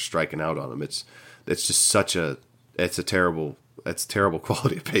hitters are striking out on them. it's just it's terrible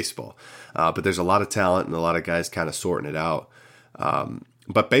quality of baseball. But there's a lot of talent and a lot of guys kind of sorting it out.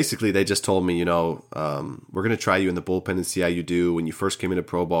 But basically, they just told me, we're going to try you in the bullpen and see how you do. When you first came into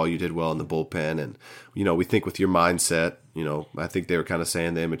pro ball, you did well in the bullpen. And, we think with your mindset, I think they were kind of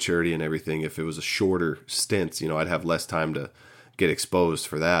saying the immaturity and everything. If it was a shorter stint, I'd have less time to get exposed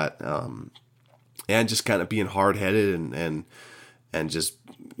for that. And just kind of being hard-headed and just,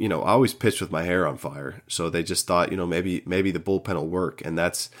 I always pitched with my hair on fire. So they just thought, maybe the bullpen will work. And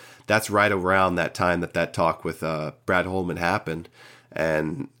that's right around that time that talk with Brad Holman happened.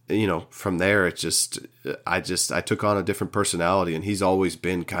 And, from there, I took on a different personality, and he's always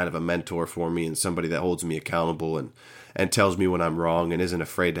been kind of a mentor for me and somebody that holds me accountable and tells me when I'm wrong and isn't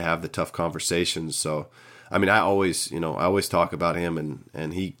afraid to have the tough conversations. So, I always talk about him,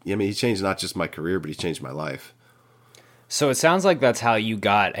 and he changed not just my career, but he changed my life. So it sounds like that's how you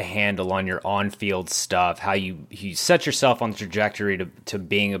got a handle on your on-field stuff, how you set yourself on the trajectory to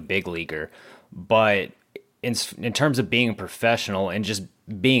being a big leaguer. But in terms of being a professional and just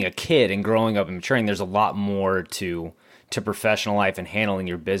being a kid and growing up and maturing, there's a lot more to professional life and handling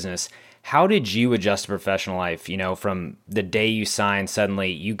your business. How did you adjust to professional life? From the day you sign,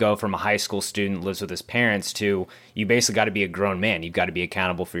 suddenly you go from a high school student lives with his parents to you basically got to be a grown man. You've got to be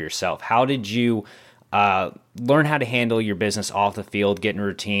accountable for yourself. How did you learn how to handle your business off the field, get in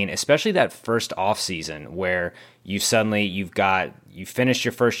routine, especially that first off season where you finished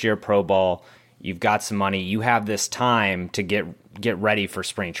your first year of pro ball, you've got some money, you have this time to get ready for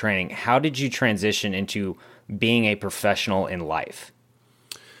spring training. How did you transition into being a professional in life?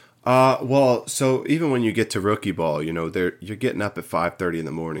 Well, so even when you get to rookie ball, you're getting up at 5:30 in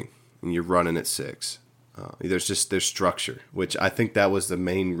the morning and you're running at 6. There's structure, which I think that was the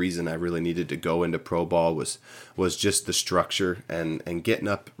main reason I really needed to go into pro ball was just the structure and getting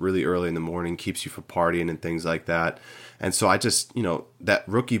up really early in the morning keeps you from partying and things like that. And so I just, that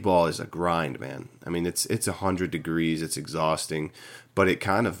rookie ball is a grind, man. It's 100 degrees, it's exhausting, but it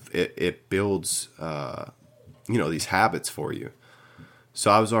kind of, it builds, these habits for you.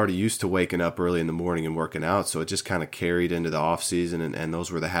 So I was already used to waking up early in the morning and working out. So it just kind of carried into the off season. And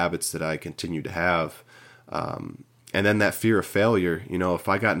those were the habits that I continued to have. And then that fear of failure, if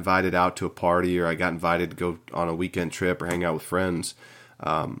I got invited out to a party or I got invited to go on a weekend trip or hang out with friends,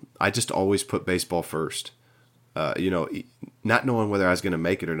 I just always put baseball first. Not knowing whether I was going to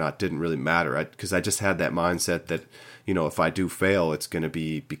make it or not didn't really matter because I just had that mindset that, if I do fail, it's going to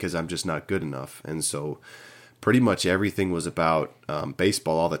be because I'm just not good enough. And so pretty much everything was about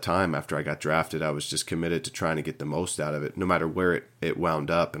baseball all the time. After I got drafted, I was just committed to trying to get the most out of it, no matter where it wound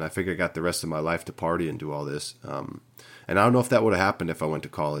up. And I figured I got the rest of my life to party and do all this. And I don't know if that would have happened if I went to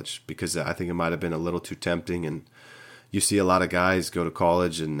college because I think it might have been a little too tempting. And you see a lot of guys go to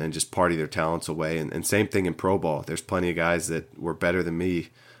college and just party their talents away. And same thing in pro ball. There's plenty of guys that were better than me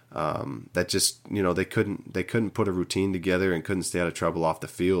that just, they couldn't put a routine together and couldn't stay out of trouble off the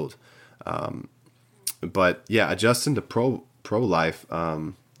field. But yeah, adjusting to pro life,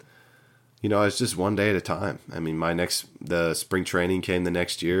 it's just one day at a time. The spring training came the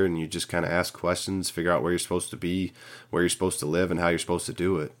next year and you just kind of ask questions, figure out where you're supposed to be, where you're supposed to live and how you're supposed to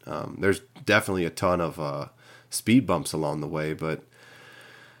do it. There's definitely a ton of speed bumps along the way, but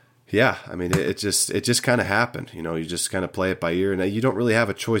yeah, it just kind of happened. You just kind of play it by ear, and you don't really have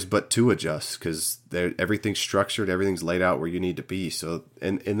a choice but to adjust because everything's structured, everything's laid out where you need to be. So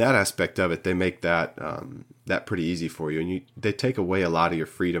in that aspect of it, they make that pretty easy for you, and they take away a lot of your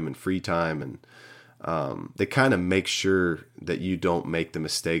freedom and free time, and they kind of make sure that you don't make the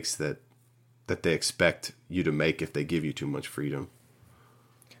mistakes that they expect you to make if they give you too much freedom.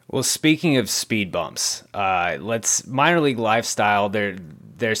 Well, speaking of speed bumps, minor league lifestyle,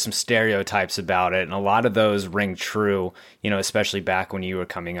 there's some stereotypes about it, and a lot of those ring true, especially back when you were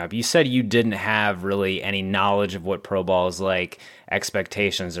coming up. You said you didn't have really any knowledge of what pro ball is like,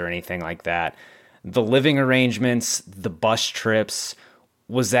 expectations or anything like that. The living arrangements, the bus trips,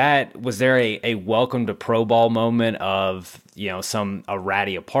 was there a welcome to pro ball moment of, a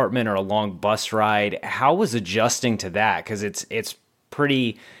ratty apartment or a long bus ride? How was adjusting to that? Because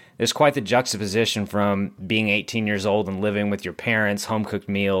there's quite the juxtaposition from being 18 years old and living with your parents, home-cooked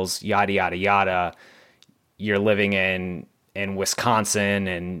meals, yada, yada, yada. You're living in Wisconsin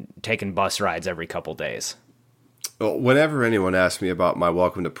and taking bus rides every couple days. Well, whenever anyone asked me about my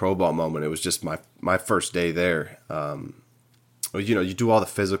welcome to pro ball moment, it was just my first day there. You do all the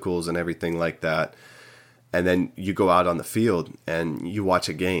physicals and everything like that, and then you go out on the field and you watch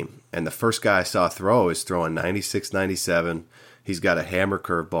a game. And the first guy I saw throw is throwing 96, 97. He's got a hammer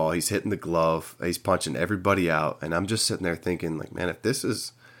curveball. He's hitting the glove. He's punching everybody out. And I'm just sitting there thinking, like, man, if this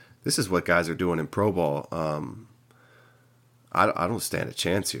is this is what guys are doing in pro ball. I don't stand a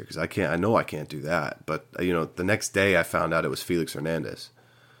chance here because I know I can't do that. But, the next day I found out it was Felix Hernandez.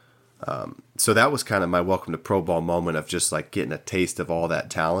 So that was kind of my welcome to pro ball moment of just like getting a taste of all that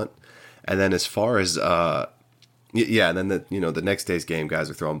talent. And then as far as, and then the next day's game, guys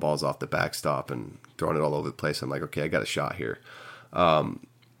are throwing balls off the backstop and throwing it all over the place. I'm like, okay, I got a shot here.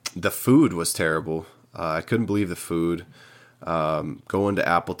 The food was terrible. I couldn't believe the food. Going to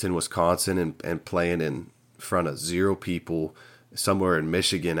Appleton, Wisconsin and playing in front of 0 people somewhere in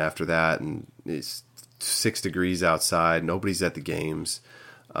Michigan after that. And it's 6 degrees outside. Nobody's at the games.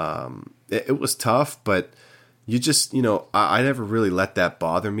 It was tough, but you just, I never really let that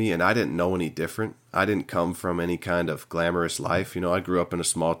bother me, and I didn't know any different. I didn't come from any kind of glamorous life. I grew up in a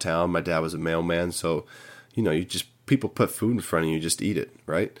small town. My dad was a mailman, so, people put food in front of you, just eat it,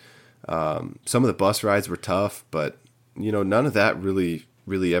 right? Some of the bus rides were tough, but, none of that really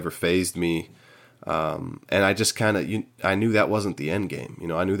ever fazed me. And I just I knew that wasn't the end game.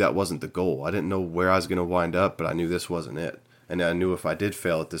 I knew that wasn't the goal. I didn't know where I was going to wind up, but I knew this wasn't it. And I knew if I did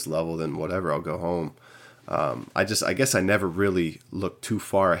fail at this level, then whatever, I'll go home. I guess I never really looked too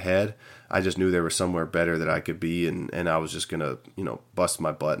far ahead. I just knew there was somewhere better that I could be, and I was just going to, bust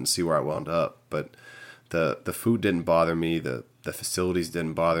my butt and see where I wound up. But the food didn't bother me. The facilities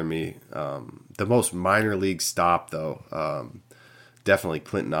didn't bother me. The most minor league stop, though, definitely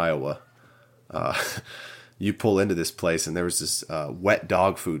Clinton, Iowa. You pull into this place, and there was this wet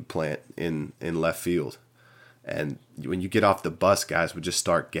dog food plant in left field. And when you get off the bus, guys would just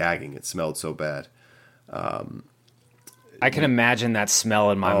start gagging. It smelled so bad. I can imagine that smell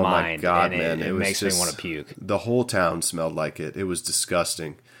in my mind. My God, and man. It makes me want to puke. The whole town smelled like it. It was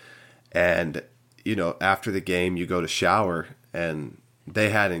disgusting. And, after the game, you go to shower, and they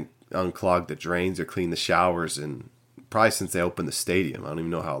hadn't unclogged the drains or cleaned the showers and probably since they opened the stadium. I don't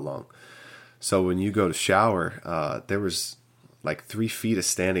even know how long. So when you go to shower, there was like 3 feet of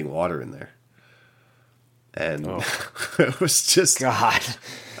standing water in there. And it was just, God,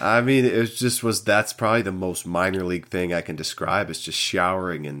 I mean, that's probably the most minor league thing I can describe. It's just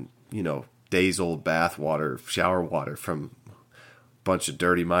showering in, days old bath water, shower water from a bunch of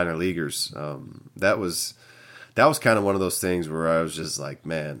dirty minor leaguers. That was kind of one of those things where I was just like,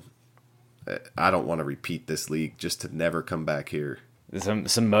 man, I don't want to repeat this league just to never come back here.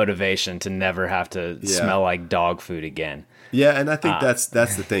 Some motivation to never have to smell like dog food again. Yeah. And I think that's the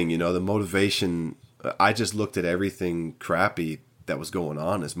thing, the motivation. I just looked at everything crappy that was going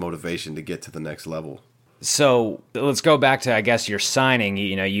on as motivation to get to the next level. So let's go back to, I guess, your signing.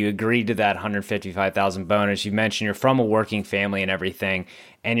 You agreed to that $155,000 bonus. You mentioned you're from a working family and everything,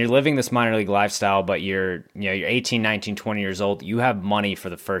 and you're living this minor league lifestyle, but you're 18, 19, 20 years old. You have money for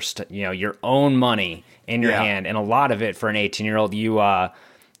the first, your own money in your hand, and a lot of it for an 18-year-old. You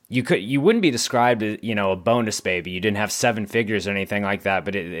wouldn't be described as, a bonus baby. You didn't have 7 figures or anything like that,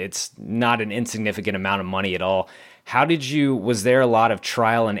 but it's not an insignificant amount of money at all. Was there a lot of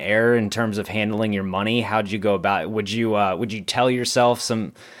trial and error in terms of handling your money? How did you go about it? Would you tell yourself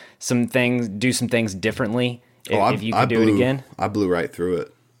some things, do some things differently if you could do it again? I blew right through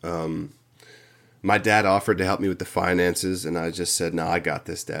it. My dad offered to help me with the finances, and I just said, no, I got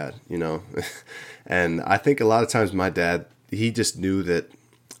this, Dad, And I think a lot of times my dad, he just knew that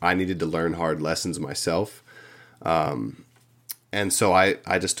I needed to learn hard lessons myself. And so I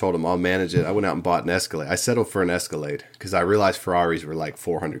just told him I'll manage it. I went out and bought an Escalade. I settled for an Escalade because I realized Ferraris were like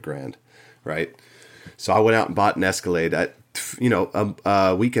 $400,000, right? So I went out and bought an Escalade.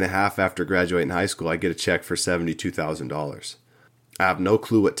 A week and a half after graduating high school, I get a check for $72,000. I have no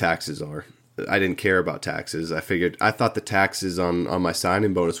clue what taxes are. I didn't care about taxes. I thought the taxes on my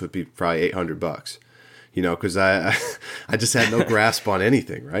signing bonus would be probably $800. Because I just had no grasp on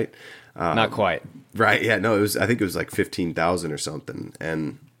anything, right? Not quite. Right, yeah, no, I think it was like 15,000 or something,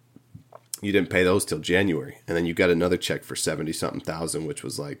 and you didn't pay those till January, and then you got another check for 70-something thousand, which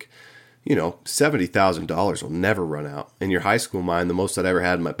was like, $70,000 will never run out. In your high school mind, the most I'd ever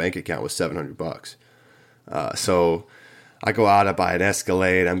had in my bank account was $700. So I go out, I buy an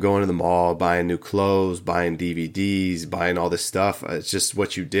Escalade, I'm going to the mall, buying new clothes, buying DVDs, buying all this stuff. It's just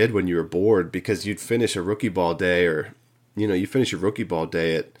what you did when you were bored, because you'd finish a rookie ball day, or, you finish your rookie ball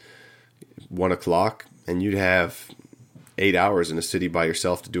day at 1:00, and you'd have 8 hours in a city by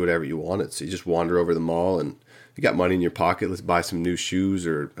yourself to do whatever you wanted. So you just wander over the mall, and you got money in your pocket. Let's buy some new shoes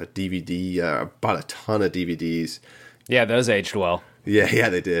or a DVD. I bought a ton of DVDs. Yeah, those aged well. Yeah,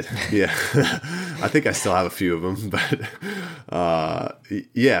 they did. Yeah. I think I still have a few of them, but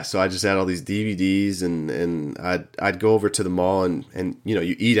yeah, so I just had all these DVDs and I'd go over to the mall and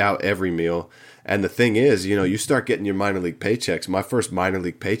you eat out every meal. And the thing is, you start getting your minor league paychecks. My first minor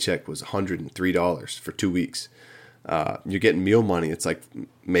league paycheck was $103 for 2 weeks. You're getting meal money. It's like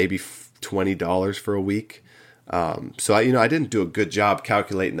maybe $20 for a week. So I didn't do a good job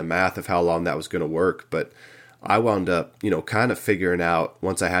calculating the math of how long that was going to work, but I wound up, kind of figuring out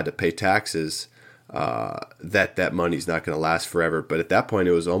once I had to pay taxes, that money's not going to last forever. But at that point,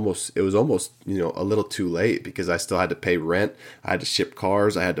 it was almost, a little too late because I still had to pay rent. I had to ship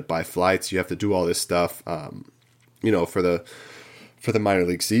cars. I had to buy flights. You have to do all this stuff, for the minor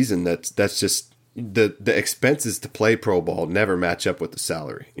league season. That's just the expenses to play pro ball never match up with the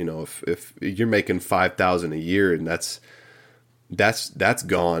salary. If you're making $5,000 a year and that's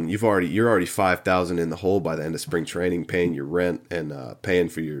gone. You're already $5,000 in the hole by the end of spring training, paying your rent and paying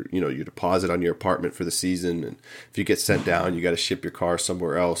for your your deposit on your apartment for the season. And if you get sent down, you got to ship your car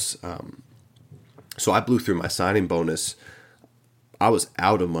somewhere else. So I blew through my signing bonus. I was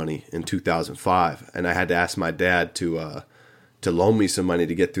out of money in 2005, and I had to ask my dad to loan me some money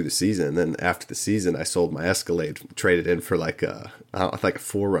to get through the season. And then after the season, I sold my Escalade, traded in for like a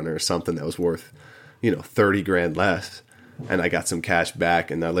 4Runner or something that was worth $30,000 less. And I got some cash back,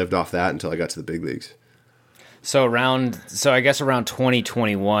 and I lived off that until I got to the big leagues. So I guess around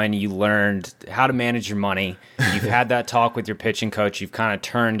 2021, you learned how to manage your money. You've had that talk with your pitching coach. You've kind of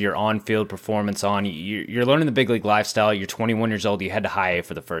turned your on-field performance on. You're learning the big league lifestyle. You're 21 years old. You head to high A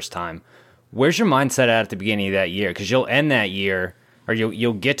for the first time. Where's your mindset at the beginning of that year? Because you'll end that year, or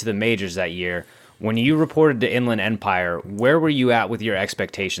you'll get to the majors that year. When you reported to Inland Empire, where were you at with your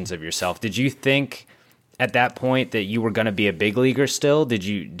expectations of yourself? Did you think at that point that you were going to be a big leaguer still? Did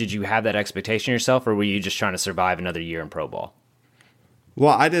you have that expectation yourself, or were you just trying to survive another year in pro ball?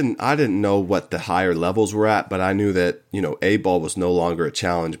 Well, I didn't know what the higher levels were at, but I knew that, A ball was no longer a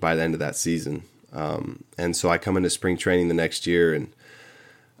challenge by the end of that season. And so I come into spring training the next year, and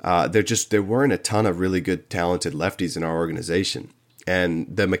there weren't a ton of really good, talented lefties in our organization. And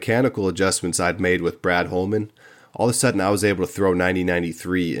the mechanical adjustments I'd made with Brad Holman, all of a sudden I was able to throw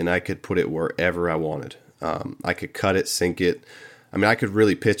 90-93, and I could put it wherever I wanted. I could cut it, sink it. I mean, I could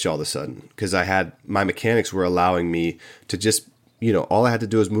really pitch all of a sudden because my mechanics were allowing me to just, all I had to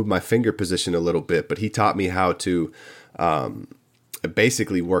do was move my finger position a little bit. But he taught me how to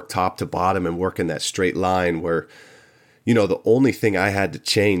basically work top to bottom and work in that straight line where, the only thing I had to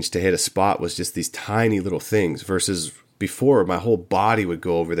change to hit a spot was just these tiny little things versus before my whole body would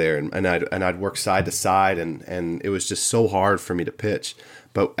go over there and I'd work side to side and it was just so hard for me to pitch.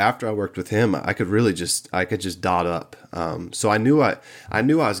 But after I worked with him, I could just dot up. So I knew I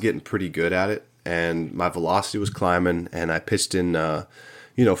was getting pretty good at it, and my velocity was climbing. And I pitched in 4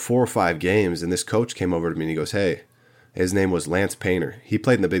 or 5 games, and this coach came over to me and he goes, "Hey," his name was Lance Painter. He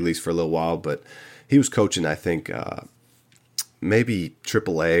played in the big leagues for a little while, but he was coaching, I think, maybe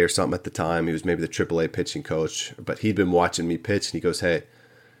AAA or something at the time. He was maybe the AAA pitching coach, but he'd been watching me pitch, and he goes, "Hey,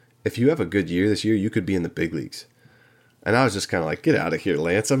 if you have a good year this year, you could be in the big leagues." And I was just kind of like, "Get out of here,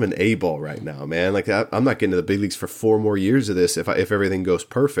 Lance. I'm in A-ball right now, man. Like, I'm not getting to the big leagues for 4 more years of this if everything goes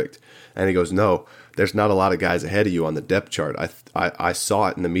perfect." And he goes, "No, there's not a lot of guys ahead of you on the depth chart. I saw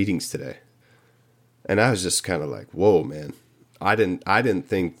it in the meetings today." And I was just kind of like, "Whoa, man. I didn't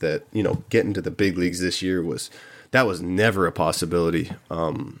think that, getting to the big leagues this year was never a possibility."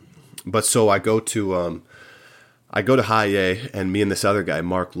 But so I go to high A, and me and this other guy,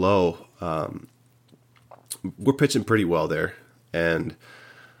 Mark Lowe, we're pitching pretty well there. And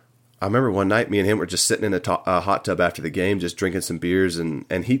I remember one night me and him were just sitting in a hot tub after the game, just drinking some beers. And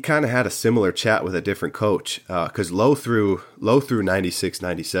he kind of had a similar chat with a different coach because Lowe threw 96,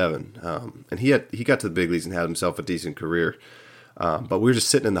 97. And he got to the big leagues and had himself a decent career. But we were just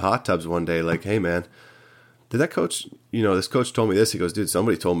sitting in the hot tubs one day like, "Hey, man, did that coach, this coach told me this." He goes, "Dude,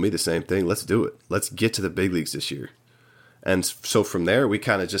 somebody told me the same thing. Let's do it. Let's get to the big leagues this year." And so from there, we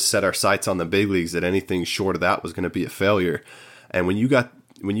kind of just set our sights on the big leagues, that anything short of that was going to be a failure. And when you got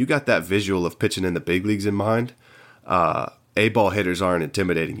that visual of pitching in the big leagues in mind, A-ball hitters aren't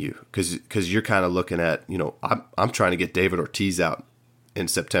intimidating you because you're kind of looking at, I'm trying to get David Ortiz out in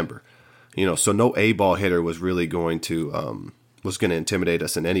September. So no A-ball hitter was really going to intimidate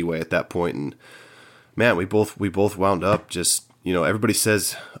us in any way at that point. And man, we both wound up just, everybody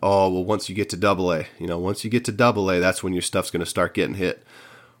says, "Oh, well, once you get to AA, once you get to AA, that's when your stuff's going to start getting hit."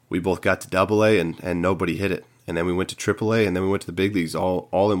 We both got to AA and nobody hit it. And then we went to AAA, and then we went to the big leagues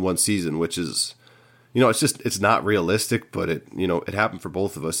all in one season, which is, it's not realistic, but it happened for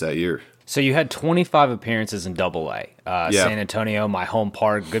both of us that year. So you had 25 appearances in Double A. San Antonio, my home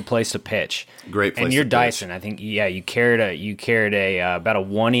park, good place to pitch. Great place. And you're to Dyson. pitch. I think you carried about a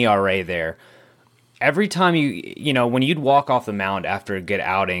 1 ERA there. Every time when you'd walk off the mound after a good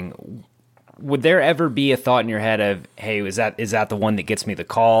outing, would there ever be a thought in your head of, hey, is that the one that gets me the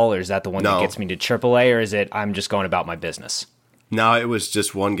call, or is that the one that gets me to AAA, or is it I'm just going about my business? No, it was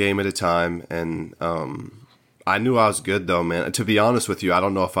just one game at a time, and I knew I was good, though, man. To be honest with you, I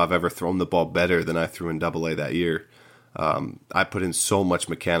don't know if I've ever thrown the ball better than I threw in Double A that year. I put in so much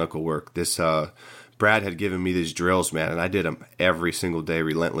mechanical work. Brad had given me these drills, man, and I did them every single day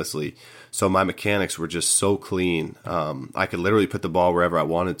relentlessly. So my mechanics were just so clean. I could literally put the ball wherever I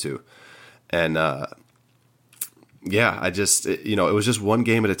wanted to. And, it was just one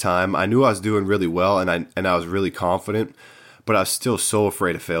game at a time. I knew I was doing really well, and I was really confident, but I was still so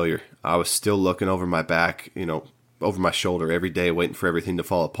afraid of failure. I was still looking over my back, over my shoulder every day, waiting for everything to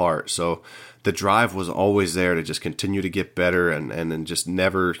fall apart. So the drive was always there to just continue to get better and just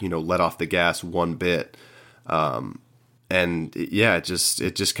never, let off the gas one bit. It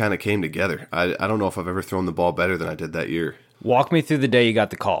just kind of came together. I don't know if I've ever thrown the ball better than I did that year. Walk me through the day you got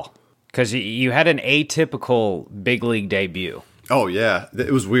the call, because you had an atypical big league debut. Oh, yeah.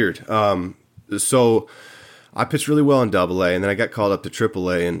 It was weird. So I pitched really well in Double A, and then I got called up to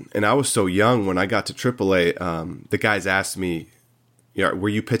Triple A, and I was so young when I got to Triple A. The guys asked me, were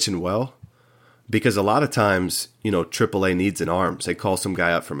you pitching well? Because a lot of times, Triple A needs an arm. So they call some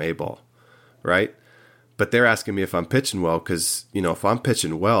guy up from A-ball, right? But they're asking me if I'm pitching well because, if I'm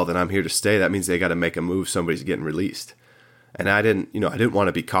pitching well, then I'm here to stay. That means they got to make a move. Somebody's getting released. And I didn't want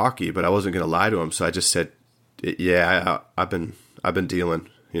to be cocky, but I wasn't going to lie to them. So I just said, yeah, I've been dealing,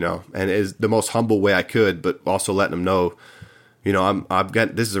 and it's the most humble way I could, but also letting them know,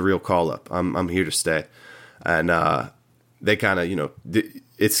 this is a real call up. I'm here to stay. And they kind of,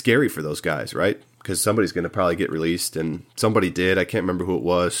 it's scary for those guys, right? Because somebody's going to probably get released, and somebody did. I can't remember who it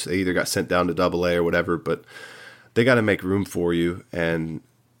was. They either got sent down to Double A or whatever, but they got to make room for you. And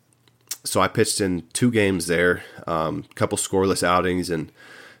so I pitched in 2 games there, a couple scoreless outings, and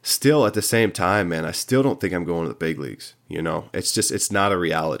still at the same time, man, I still don't think I'm going to the big leagues. It's not a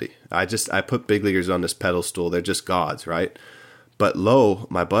reality. I put big leaguers on this pedestal. They're just gods, right? But Lowe,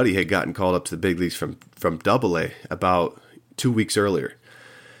 my buddy, had gotten called up to the big leagues from Double A about 2 weeks earlier.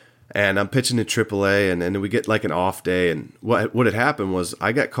 And I'm pitching in AAA, and then we get like an off day. And what had happened was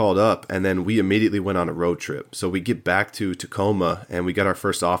I got called up, and then we immediately went on a road trip. So we get back to Tacoma, and we got our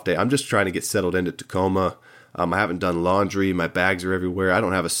first off day. I'm just trying to get settled into Tacoma. I haven't done laundry. My bags are everywhere. I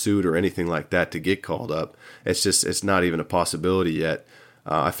don't have a suit or anything like that to get called up. It's not even a possibility yet.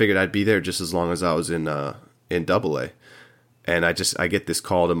 I figured I'd be there just as long as I was in Double A. And I get this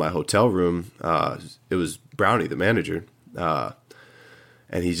call to my hotel room. It was Brownie, the manager.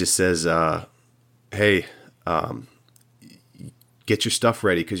 And he just says, hey, get your stuff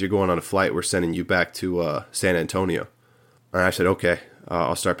ready because you're going on a flight. We're sending you back to San Antonio. And I said, okay,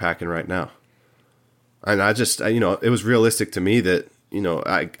 I'll start packing right now. And I just, it was realistic to me that,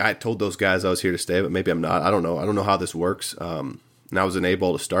 I told those guys I was here to stay, but maybe I'm not. I don't know. I don't know how this works. And I was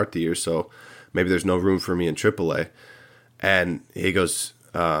unable to start the year, so maybe there's no room for me in AAA. And he goes,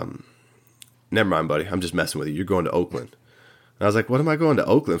 never mind, buddy. I'm just messing with you. You're going to Oakland. And I was like, what am I going to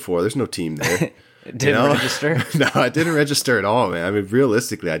Oakland for? There's no team there. Didn't register? No, I didn't register at all, man. I mean,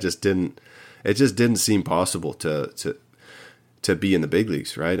 realistically, it just didn't seem possible to be in the big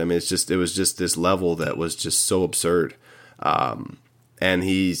leagues, right? I mean, it was just this level that was just so absurd. And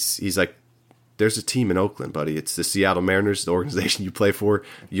he's like, there's a team in Oakland, buddy. It's the Seattle Mariners, the organization you play for.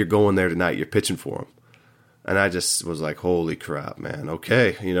 You're going there tonight. You're pitching for them. And I just was like, holy crap, man.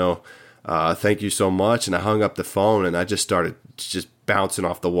 Okay, thank you so much. And I hung up the phone, and I just started just bouncing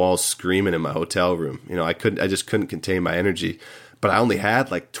off the walls, screaming in my hotel room. I just couldn't contain my energy. But I only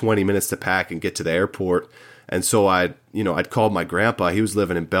had like 20 minutes to pack and get to the airport. And so I'd called my grandpa. He was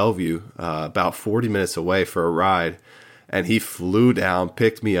living in Bellevue, about 40 minutes away for a ride. And he flew down,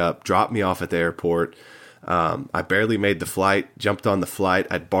 picked me up, dropped me off at the airport. I barely made the flight, jumped on the flight.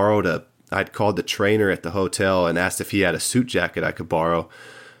 I'd called the trainer at the hotel and asked if he had a suit jacket I could borrow.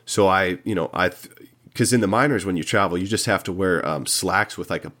 So because in the minors, when you travel, you just have to wear slacks with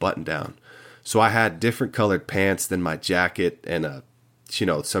like a button down. So I had different colored pants than my jacket and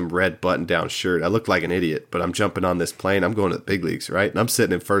some red button down shirt. I looked like an idiot, but I'm jumping on this plane. I'm going to the big leagues, right? And I'm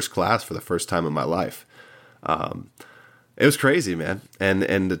sitting in first class for the first time in my life. It was crazy, man. And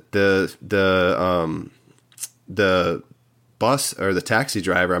the bus or the taxi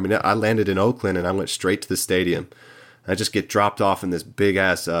driver, I mean, I landed in Oakland and I went straight to the stadium. I just get dropped off in this big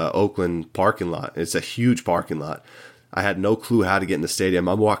ass Oakland parking lot. It's a huge parking lot. I had no clue how to get in the stadium.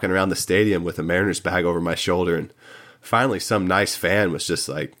 I'm walking around the stadium with a Mariners bag over my shoulder, and finally some nice fan was just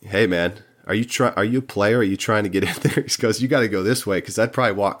like, "Hey man, are you a player? Are you trying to get in there?" He goes, "You got to go this way," because I'd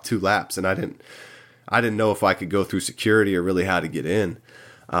probably walk 2 laps, and I didn't know if I could go through security or really how to get in.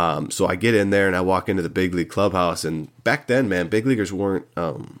 So I get in there and I walk into the big league clubhouse, and back then, man, big leaguers weren't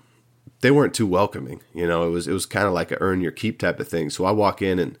they weren't too welcoming. You know, it was kind of like a earn your keep type of thing. So I walk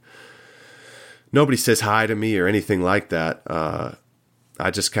in and nobody says hi to me or anything like that.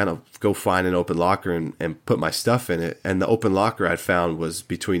 I just kind of go find an open locker and put my stuff in it. And the open locker I found was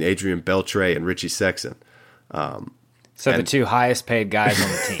between Adrian Beltre and Richie Sexton. So the 2 highest paid guys on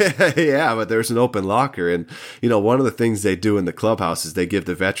the team. Yeah, but there's an open locker. And, you know, one of the things they do in the clubhouse is they give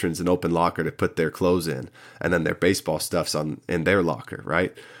the veterans an open locker to put their clothes in, and then their baseball stuff's in their locker,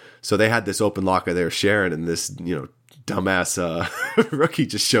 right? So they had this open locker they were sharing, and this, you know, dumbass rookie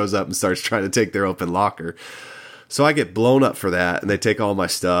just shows up and starts trying to take their open locker. So I get blown up for that, and they take all my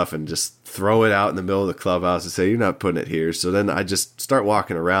stuff and just throw it out in the middle of the clubhouse and say, "You're not putting it here." So then I just start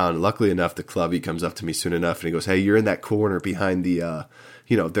walking around. Luckily enough, the clubby comes up to me soon enough, and he goes, "Hey, you're in that corner behind the,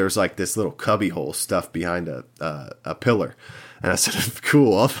 you know, there's like this little cubby hole stuff behind a pillar." And I said,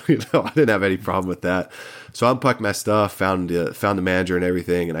 "Cool." You know, I didn't have any problem with that. So I unpacked my stuff, found the manager and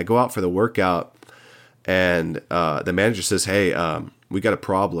everything, and I go out for the workout, and the manager says, "Hey, we got a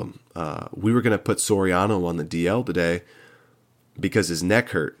problem. We were going to put Soriano on the DL today because his neck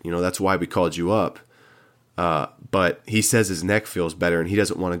hurt. You know, that's why we called you up. But he says his neck feels better and he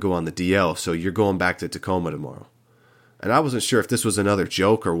doesn't want to go on the DL, so you're going back to Tacoma tomorrow." And I wasn't sure if this was another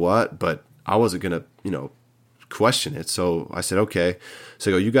joke or what, but I wasn't going to, you know, question it. So I said, "Okay."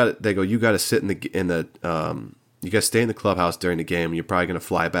 So you got to sit you got to stay in the clubhouse during the game. And you're probably going to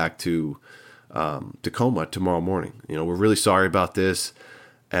fly back to Tacoma tomorrow morning. You know, we're really sorry about this.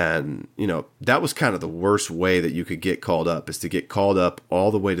 And, you know, that was kind of the worst way that you could get called up, is to get called up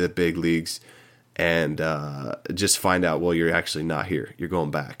all the way to the big leagues and just find out, well, you're actually not here. You're going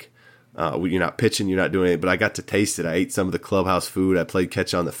back. You're not pitching. You're not doing anything. But I got to taste it. I ate some of the clubhouse food. I played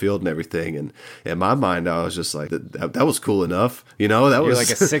catch on the field and everything. And in my mind, I was just like, that was cool enough. You know, You're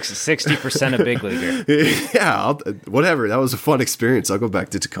like a 60% a big leaguer. Yeah, whatever. That was a fun experience. I'll go back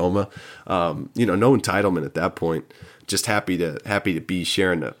to Tacoma. You know, no entitlement at that point. Just happy to be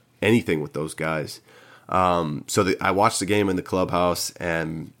sharing anything with those guys. I watched the game in the clubhouse,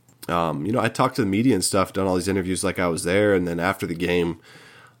 and you know, I talked to the media and stuff, done all these interviews like I was there, and then after the game,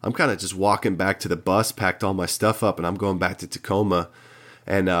 I'm kind of just walking back to the bus, packed all my stuff up, and I'm going back to Tacoma.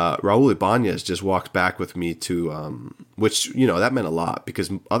 And Raul Ibanez just walked back with me to, which, you know, that meant a lot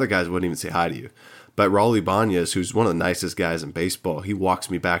because other guys wouldn't even say hi to you. But Raul Ibanez, who's one of the nicest guys in baseball, he walks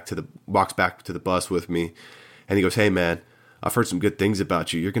back to the bus with me. And he goes, "Hey, man, I've heard some good things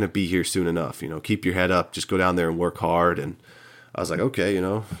about you. You're going to be here soon enough. You know, keep your head up. Just go down there and work hard." And I was like, "Okay, you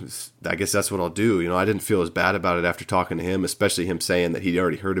know, I guess that's what I'll do." You know, I didn't feel as bad about it after talking to him, especially him saying that he'd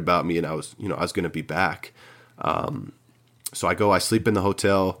already heard about me and I was going to be back. So I sleep in the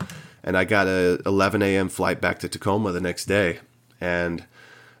hotel, and I got a 11 a.m. flight back to Tacoma the next day. And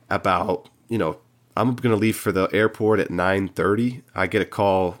about, you know, I'm going to leave for the airport at 9:30. I get a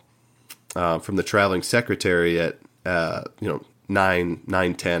call from the traveling secretary at,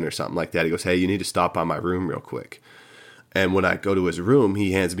 9:10 or something like that. He goes, "Hey, you need to stop by my room real quick." And when I go to his room,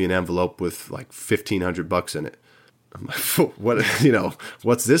 he hands me an envelope with like $1,500 in it. I'm like, "What? You know,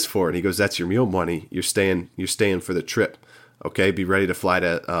 what's this for?" And he goes, "That's your meal money. You're staying for the trip. Okay, be ready to fly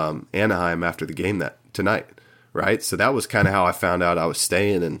to Anaheim after the game tonight." Right. So that was kind of how I found out I was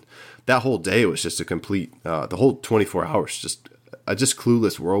staying, and that whole day was just a complete, the whole 24 hours, just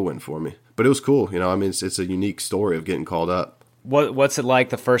clueless whirlwind for me. But it was cool. You know, I mean, it's a unique story of getting called up. What's it like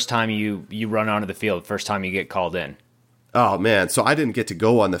the first time you run onto the field, first time you get called in? Oh, man. So I didn't get to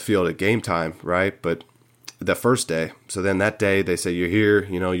go on the field at game time, right? But the first day. So then that day they say, "You're here.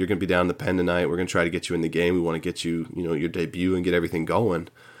 You know, you're going to be down in the pen tonight. We're going to try to get you in the game. We want to get you, you know, your debut and get everything going."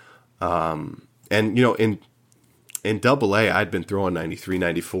 And, you know, in Double-A, I'd been throwing 93,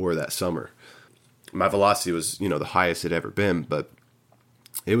 94 that summer. My velocity was, you know, the highest it ever been, but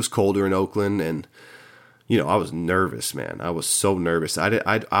it was colder in Oakland, and, you know, I was nervous, man. I was so nervous.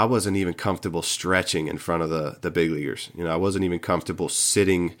 I wasn't even comfortable stretching in front of the big leaguers. You know, I wasn't even comfortable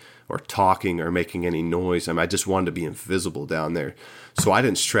sitting or talking or making any noise. I mean, I just wanted to be invisible down there. So I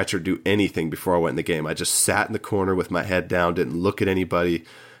didn't stretch or do anything before I went in the game. I just sat in the corner with my head down, didn't look at anybody,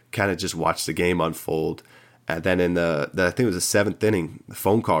 kind of just watched the game unfold. And then in I think it was the 7th inning, the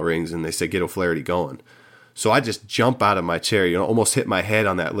phone call rings and they say, "Get O'Flaherty going." So I just jump out of my chair, you know, almost hit my head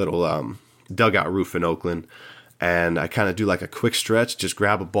on that little dugout roof in Oakland. and I kind of do like a quick stretch, just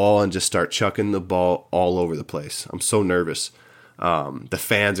grab a ball and just start chucking the ball all over the place. I'm so nervous. The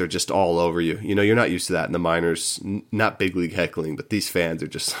fans are just all over you. You know, you're not used to that in the minors, not big league heckling, but these fans are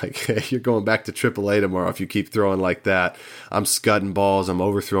just like, hey, you're going back to AAA tomorrow if you keep throwing like that. I'm scudding balls. I'm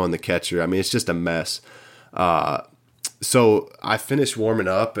overthrowing the catcher. I mean, it's just a mess. So I finished warming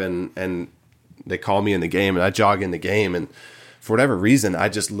up and they call me in the game, and I jog in the game, and for whatever reason, I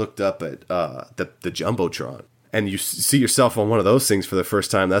just looked up at the Jumbotron. And you see yourself on one of those things for the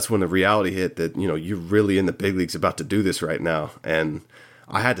first time. That's when the reality hit that, you know, you're really in the big leagues about to do this right now. And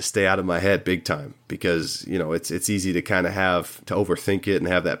I had to stay out of my head big time because, you know, it's easy to kind of have to overthink it and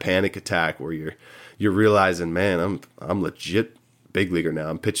have that panic attack where you're realizing, man, I'm legit big leaguer now.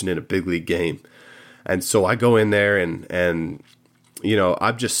 I'm pitching in a big league game. And so I go in there and you know,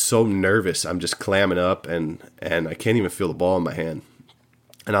 I'm just so nervous. I'm just clamming up and I can't even feel the ball in my hand.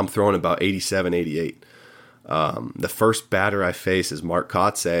 And I'm throwing about 87, 88. The first batter I face is Mark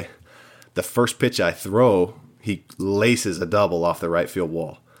Kotze. The first pitch I throw, he laces a double off the right field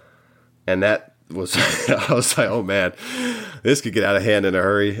wall. And that was, I was like, oh man, this could get out of hand in a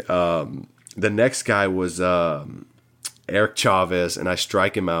hurry. The next guy was Eric Chavez, and I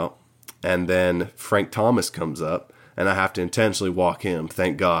strike him out. And then Frank Thomas comes up, and I have to intentionally walk him,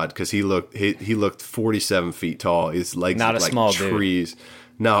 thank God, because he looked 47 feet tall. His legs not looked a like small trees. Dude.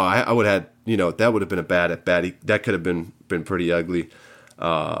 No, I would have had, you know, that would have been a bad at bat. That could have been pretty ugly.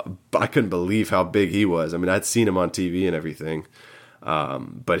 But I couldn't believe how big he was. I mean, I'd seen him on TV and everything,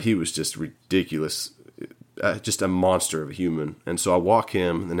 but he was just ridiculous, just a monster of a human. And so I walk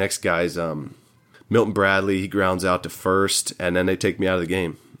him. The next guy's Milton Bradley. He grounds out to first, and then they take me out of the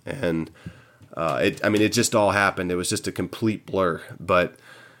game. And it just all happened. It was just a complete blur. But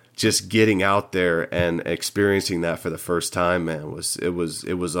just getting out there and experiencing that for the first time, man, it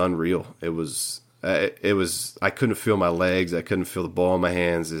was unreal. It was I couldn't feel my legs. I couldn't feel the ball in my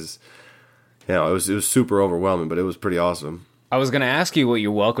hands. It was super overwhelming, but it was pretty awesome. I was going to ask you what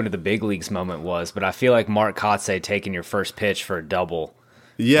your welcome to the big leagues moment was, but I feel like Mark Kotze taking your first pitch for a double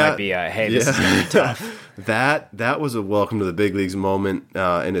might be this is going to be tough. That was a welcome to the big leagues moment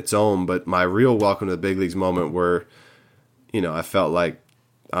in its own, but my real welcome to the big leagues moment where, you know, I felt like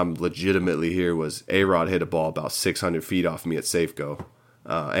I'm legitimately here was A-Rod hit a ball about 600 feet off me at Safeco,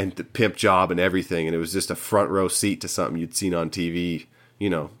 and the pimp job and everything, and it was just a front row seat to something you'd seen on TV, you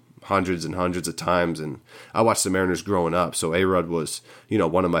know, hundreds and hundreds of times. And I watched the Mariners growing up, so A-Rod was, you know,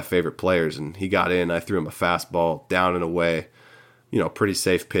 one of my favorite players, and he got in. I threw him a fastball down and away, you know, pretty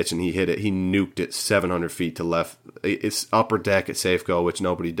safe pitch, and he hit it. He nuked it 700 feet to left. It's upper deck at Safeco, which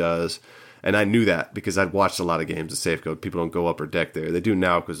nobody does. And I knew that because I'd watched a lot of games at Safeco. People don't go upper deck there. They do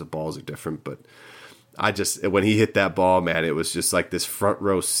now because the balls are different. But when he hit that ball, man, it was just like this front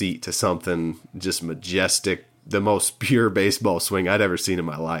row seat to something just majestic, the most pure baseball swing I'd ever seen in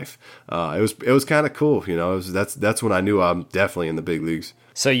my life. It was kind of cool, you know. That's when I knew I'm definitely in the big leagues.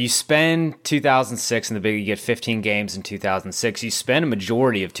 So you spend 2006 in the big league, you get 15 games in 2006. You spend a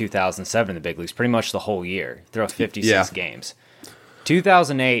majority of 2007 in the big leagues, pretty much the whole year. You throw 56 games.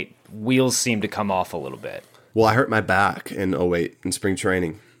 2008, wheels seem to come off a little bit. Well, I hurt my back in 2008 in spring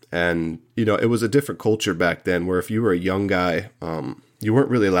training. And, you know, it was a different culture back then where if you were a young guy, you weren't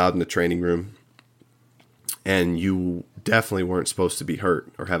really allowed in the training room. And you definitely weren't supposed to be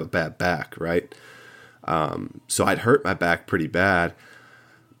hurt or have a bad back, right? So I'd hurt my back pretty bad,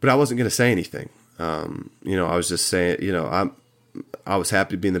 but I wasn't going to say anything. You know, I was just saying, you know, I was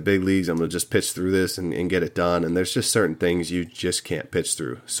happy to be in the big leagues. I'm going to just pitch through this and get it done. And there's just certain things you just can't pitch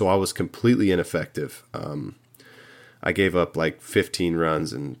through. So I was completely ineffective. I gave up like 15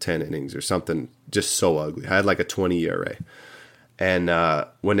 runs in 10 innings or something just so ugly. I had like a 20 ERA. And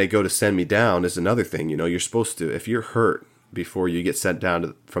when they go to send me down is another thing. You know, you're supposed to, if you're hurt before you get sent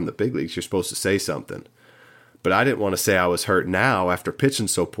down from the big leagues, you're supposed to say something. But I didn't want to say I was hurt now after pitching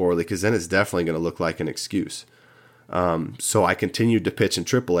so poorly because then it's definitely going to look like an excuse. So I continued to pitch in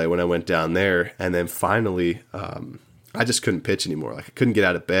AAA when I went down there. And then finally, I just couldn't pitch anymore. Like I couldn't get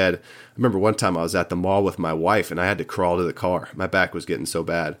out of bed. I remember one time I was at the mall with my wife and I had to crawl to the car. My back was getting so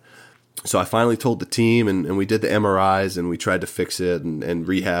bad. So I finally told the team and we did the MRIs and we tried to fix it and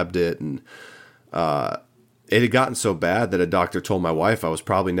rehabbed it. And it had gotten so bad that a doctor told my wife I was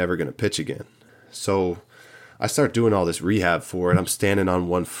probably never going to pitch again. So I started doing all this rehab for it. I'm standing on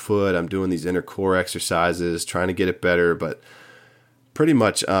one foot. I'm doing these inner core exercises, trying to get it better. But pretty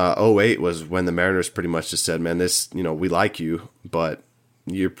much 2008 was when the Mariners pretty much just said, man, this, you know, we like you, but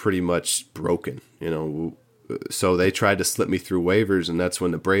you're pretty much broken, you know. So they tried to slip me through waivers, and that's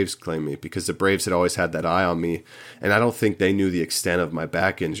when the Braves claimed me because the Braves had always had that eye on me. And I don't think they knew the extent of my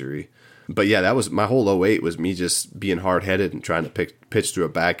back injury. But yeah, that was my whole '08 was me just being hard-headed and trying to pitch through a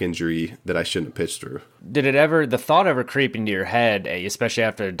back injury that I shouldn't have pitched through. Did the thought ever creep into your head, especially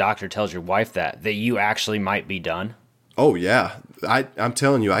after a doctor tells your wife that you actually might be done? Oh yeah. I'm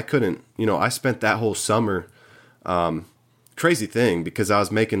telling you, I couldn't, I spent that whole summer, crazy thing, because I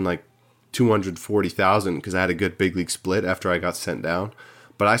was making like $240,000 because I had a good big league split after I got sent down.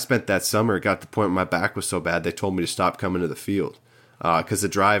 But I spent that summer, it got to the point where my back was so bad, they told me to stop coming to the field. Because the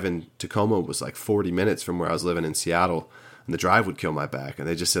drive in Tacoma was like 40 minutes from where I was living in Seattle, and the drive would kill my back. And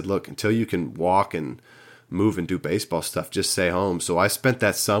they just said, look, until you can walk and move and do baseball stuff, just stay home. So I spent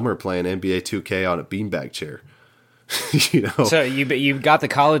that summer playing NBA 2K on a beanbag chair. So you got the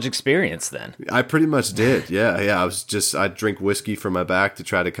college experience then. I pretty much did. Yeah. I'd drink whiskey for my back to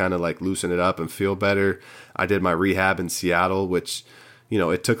try to kind of like loosen it up and feel better. I did my rehab in Seattle, which,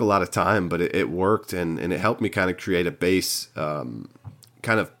 it took a lot of time, but it worked, and it helped me kind of create a base kind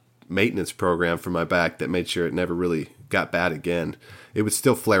of maintenance program for my back that made sure it never really got bad again. It would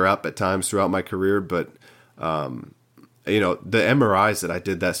still flare up at times throughout my career, but the MRIs that I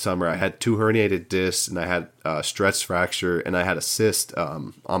did that summer, I had 2 herniated discs, and I had a stress fracture, and I had a cyst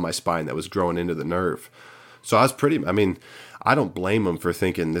on my spine that was growing into the nerve. So I don't blame him for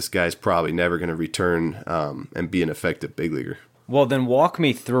thinking this guy's probably never going to return and be an effective big leaguer. Well, then walk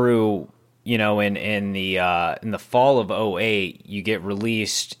me through, in the fall of '08, you get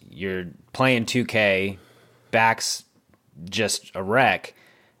released, you're playing 2K, back's just a wreck.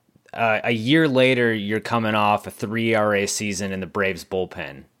 A year later, you're coming off a 3 ERA season in the Braves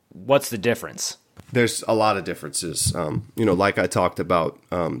bullpen. What's the difference? There's a lot of differences. Like I talked about,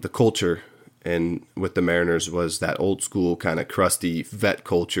 the culture and with the Mariners was that old school kind of crusty vet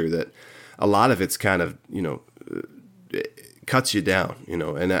culture that a lot of it's kind of, it cuts you down,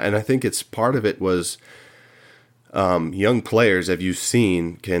 and I think it's part of it was young players, as you've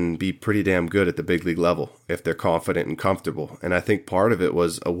seen, can be pretty damn good at the big league level if they're confident and comfortable. And I think part of it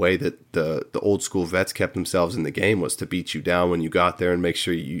was a way that the old school vets kept themselves in the game was to beat you down when you got there and make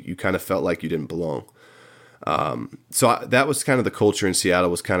sure you kind of felt like you didn't belong. That was kind of the culture in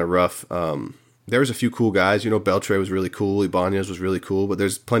Seattle was kind of rough. There was a few cool guys, Beltre was really cool, Ibanez was really cool, but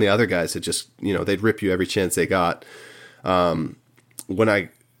there's plenty of other guys that just, they'd rip you every chance they got. When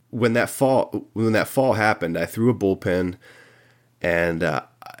that fall happened, I threw a bullpen, and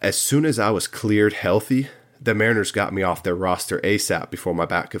as soon as I was cleared healthy, the Mariners got me off their roster ASAP before my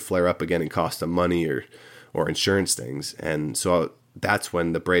back could flare up again and cost them money or insurance things. And so that's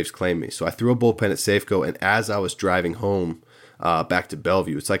when the Braves claimed me. So I threw a bullpen at Safeco, and as I was driving home back to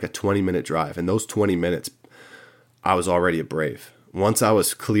Bellevue, it's like a 20-minute drive. And those 20 minutes, I was already a Brave. Once I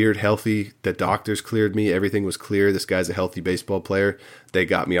was cleared healthy, the doctors cleared me, everything was clear, this guy's a healthy baseball player, they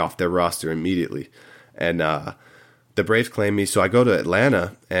got me off their roster immediately. And the Braves claimed me, so I go to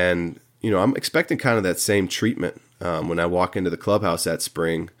Atlanta, and I'm expecting kind of that same treatment when I walk into the clubhouse that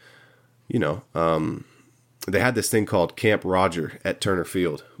spring. They had this thing called Camp Roger at Turner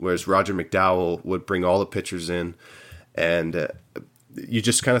Field, whereas Roger McDowell would bring all the pitchers in, and you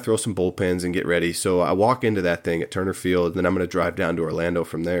just kind of throw some bullpens and get ready. So I walk into that thing at Turner Field, and then I'm going to drive down to Orlando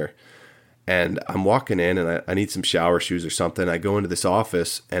from there. And I'm walking in, and I need some shower shoes or something. I go into this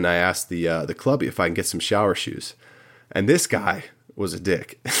office, and I ask the clubby if I can get some shower shoes. And this guy was a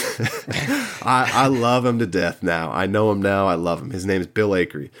dick. I love him to death now. I know him now. I love him. His name is Bill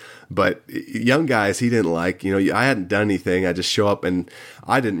Akery. But young guys he didn't like. I hadn't done anything. I just show up, and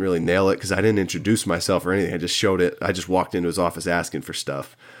I didn't really nail it because I didn't introduce myself or anything. I just showed it. I just walked into his office asking for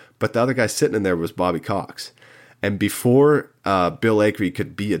stuff. But the other guy sitting in there was Bobby Cox. And before Bill Akery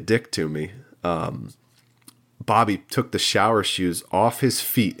could be a dick to me, Bobby took the shower shoes off his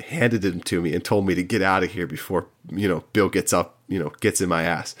feet, handed them to me, and told me to get out of here before, Bill gets up, gets in my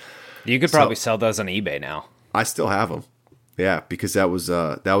ass. You could probably sell those on eBay now. I still have them. Yeah, because that was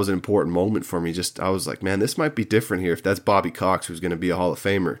an important moment for me. I was like, man, this might be different here if that's Bobby Cox who's going to be a Hall of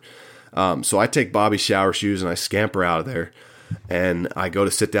Famer. So I take Bobby's shower shoes and I scamper out of there, and I go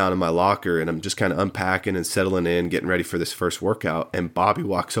to sit down in my locker, and I'm just kind of unpacking and settling in, getting ready for this first workout. And Bobby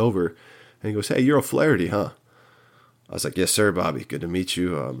walks over and he goes, "Hey, you're O'Flaherty, huh?" I was like, "Yes, sir, Bobby. Good to meet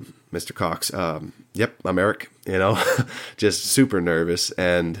you, Mr. Cox." Yep, I'm Eric, just super nervous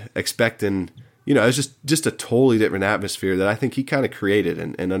and expecting, it was just a totally different atmosphere that I think he kind of created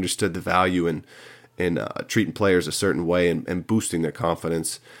and understood the value in treating players a certain way and boosting their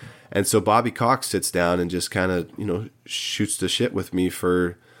confidence. And so Bobby Cox sits down and just kind of, shoots the shit with me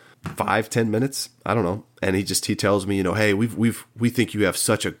for 5-10 minutes. I don't know. And he tells me, "Hey, we think you have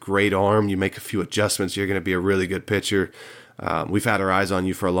such a great arm. You make a few adjustments, you're going to be a really good pitcher. We've had our eyes on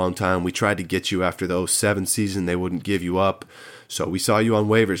you for a long time. We tried to get you after the 2007 season. They wouldn't give you up. So we saw you on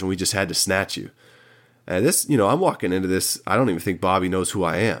waivers and we just had to snatch you. And this, I'm walking into this, I don't even think Bobby knows who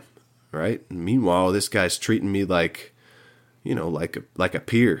I am, right? And meanwhile, this guy's treating me like a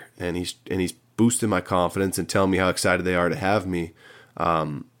peer, and he's boosting my confidence and telling me how excited they are to have me.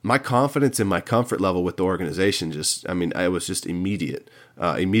 My confidence and my comfort level with the organization it was just immediate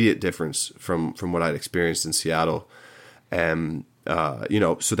difference from what I'd experienced in Seattle. And,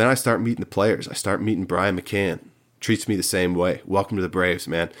 so then I start meeting the players. I start meeting Brian McCann, treats me the same way. Welcome to the Braves,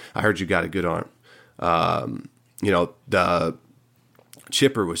 man. I heard you got a good arm. The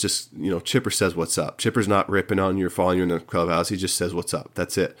Chipper was just, Chipper says what's up. Chipper's not ripping on you or following you in the clubhouse. He just says what's up.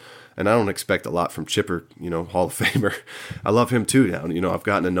 That's it. And I don't expect a lot from Chipper, Hall of Famer. I love him too now. I've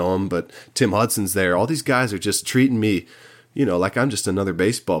gotten to know him, but Tim Hudson's there. All these guys are just treating me, like I'm just another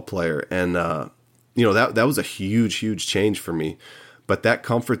baseball player. And, that was a huge, huge change for me. But that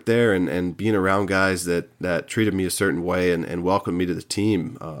comfort there and being around guys that treated me a certain way and welcomed me to the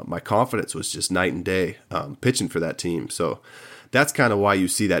team, my confidence was just night and day pitching for that team. So that's kind of why you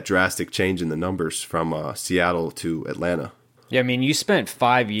see that drastic change in the numbers from Seattle to Atlanta. Yeah, I mean, you spent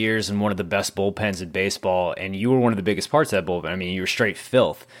 5 years in one of the best bullpens in baseball, and you were one of the biggest parts of that bullpen. I mean, you were straight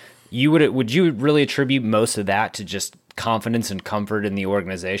filth. Would you really attribute most of that to just confidence and comfort in the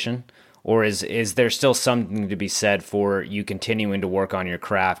organization? Or is there still something to be said for you continuing to work on your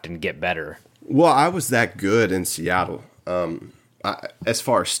craft and get better? Well, I was that good in Seattle. As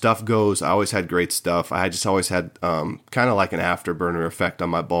far as stuff goes, I always had great stuff. I just always had kind of like an afterburner effect on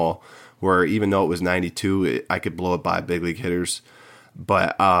my ball, where even though it was 92, I could blow it by big league hitters.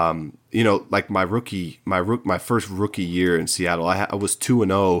 But like my first rookie year in Seattle, I was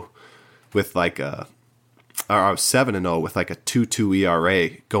 2-0 with I was 7-0 with like a 2.2 ERA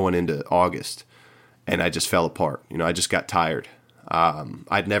going into August, and I just fell apart. I just got tired.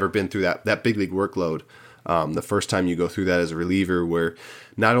 I'd never been through that big league workload. The first time you go through that as a reliever, where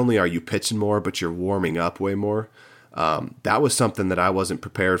not only are you pitching more, but you're warming up way more. That was something that I wasn't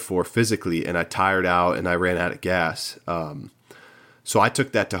prepared for physically, and I tired out and I ran out of gas. So I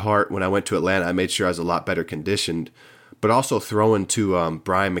took that to heart when I went to Atlanta. I made sure I was a lot better conditioned. But also throwing to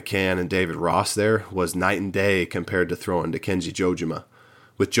Brian McCann and David Ross there was night and day compared to throwing to Kenji Jojima.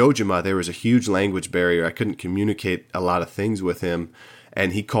 With Jojima, there was a huge language barrier. I couldn't communicate a lot of things with him,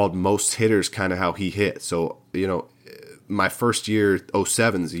 and he called most hitters kind of how he hit. So, my first year,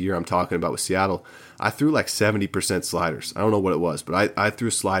 07 is the year I'm talking about with Seattle, I threw like 70% sliders. I don't know what it was, but I threw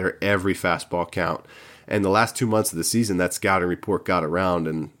a slider every fastball count. And the last 2 months of the season, that scouting report got around,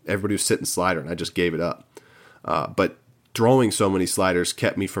 and everybody was sitting slider, and I just gave it up. But throwing so many sliders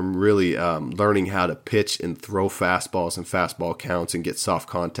kept me from really learning how to pitch and throw fastballs and fastball counts and get soft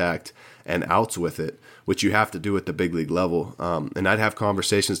contact and outs with it, which you have to do at the big league level. And I'd have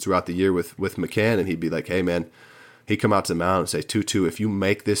conversations throughout the year with McCann, and he'd be like, hey, man, he'd come out to the mound and say, 2-2, if you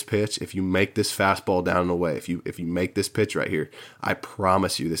make this pitch, if you make this fastball down and away, if you make this pitch right here, I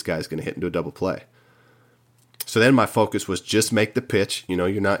promise you this guy's going to hit into a double play. So then my focus was just make the pitch.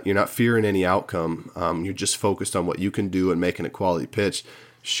 You're not fearing any outcome. You're just focused on what you can do and making a quality pitch.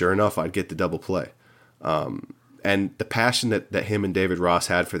 Sure enough, I'd get the double play. And the passion that him and David Ross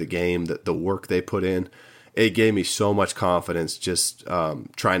had for the game, the work they put in, it gave me so much confidence just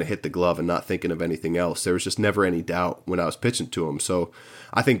trying to hit the glove and not thinking of anything else. There was just never any doubt when I was pitching to him. So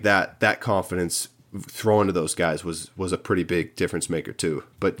I think that confidence throwing to those guys was a pretty big difference maker too.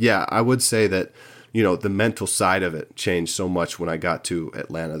 But yeah, I would say that the mental side of it changed so much when I got to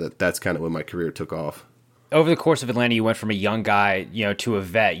Atlanta that's kind of when my career took off. Over the course of Atlanta, you went from a young guy, to a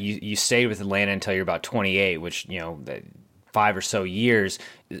vet. You stayed with Atlanta until you're about 28, which, 5 or so years.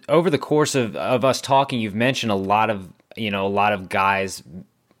 Over the course of us talking, you've mentioned a lot of guys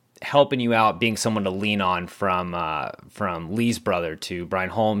helping you out, being someone to lean on, from Lee's brother to Brian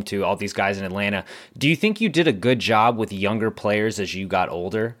Holm to all these guys in Atlanta. Do you think you did a good job with younger players as you got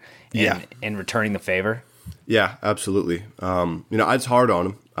older and returning the favor? Yeah, absolutely. I was hard on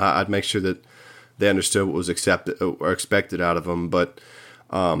them. I'd make sure that they understood what was accepted or expected out of them. But,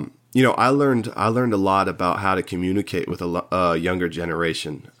 I learned a lot about how to communicate with a younger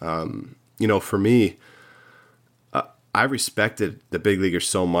generation. For me, I respected the big leaguers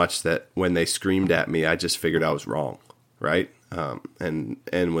so much that when they screamed at me, I just figured I was wrong, right? And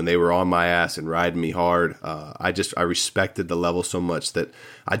when they were on my ass and riding me hard, I respected the level so much that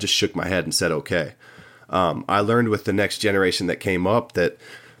I just shook my head and said, okay. I learned with the next generation that came up that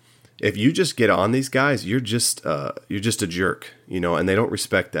if you just get on these guys, you're just a jerk, and they don't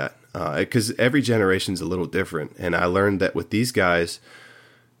respect that because every generation's a little different. And I learned that with these guys,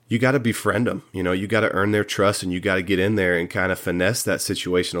 you got to befriend them. You got to earn their trust, and you got to get in there and kind of finesse that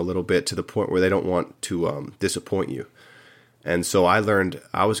situation a little bit to the point where they don't want to disappoint you. And so I learned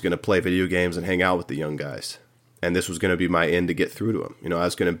I was going to play video games and hang out with the young guys. And this was going to be my end to get through to them. I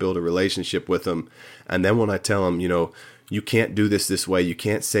was going to build a relationship with them. And then when I tell them, you can't do this way, you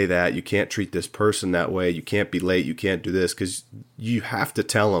can't say that, you can't treat this person that way, you can't be late, you can't do this, because you have to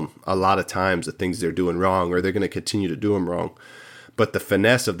tell them a lot of times the things they're doing wrong, or they're going to continue to do them wrong. But the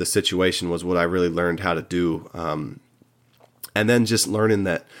finesse of the situation was what I really learned how to do. And then just learning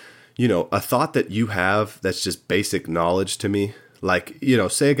that, a thought that you have that's just basic knowledge to me, like,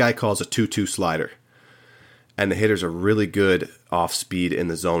 say a guy calls a 2-2 slider and the hitter's a really good off speed in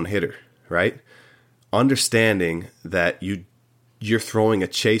the zone hitter, right? Understanding that you're throwing a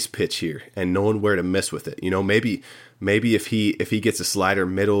chase pitch here and knowing where to miss with it. Maybe if he gets a slider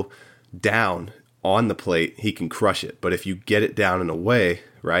middle down on the plate, he can crush it. But if you get it down and away,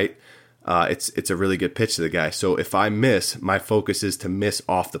 right, it's a really good pitch to the guy. So if I miss, my focus is to miss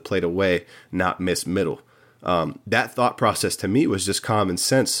off the plate away, not miss middle. That thought process to me was just common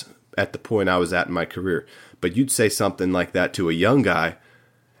sense at the point I was at in my career. But you'd say something like that to a young guy,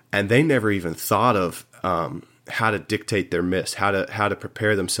 and they never even thought of how to dictate their miss, how to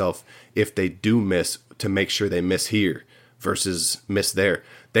prepare themselves if they do miss, to make sure they miss here versus miss there.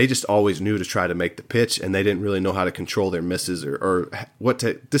 They just always knew to try to make the pitch, and they didn't really know how to control their misses or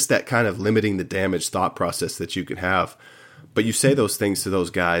just that kind of limiting the damage thought process that you can have. But you say those things to those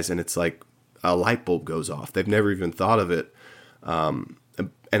guys, and it's like a light bulb goes off. They've never even thought of it.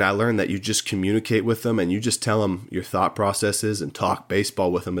 And I learned that you just communicate with them and you just tell them your thought processes and talk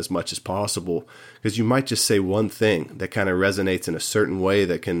baseball with them as much as possible, because you might just say one thing that kind of resonates in a certain way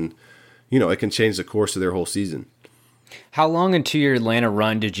that can, it can change the course of their whole season. How long into your Atlanta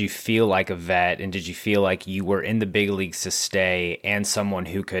run did you feel like a vet, and did you feel like you were in the big leagues to stay and someone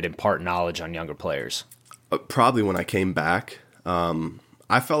who could impart knowledge on younger players? Probably when I came back.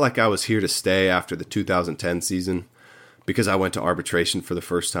 I felt like I was here to stay after the 2010 season, because I went to arbitration for the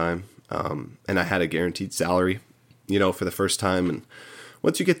first time, and I had a guaranteed salary, for the first time. And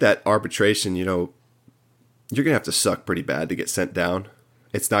once you get that arbitration, you're going to have to suck pretty bad to get sent down.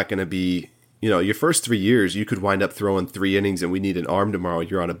 It's not going to be, your first 3 years, you could wind up throwing 3 innings and we need an arm tomorrow.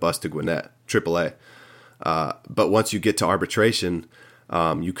 You're on a bus to Gwinnett, AAA. But once you get to arbitration,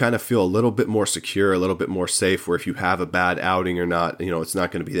 you kind of feel a little bit more secure, a little bit more safe, where if you have a bad outing or not, it's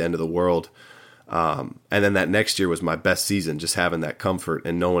not going to be the end of the world. And then that next year was my best season, just having that comfort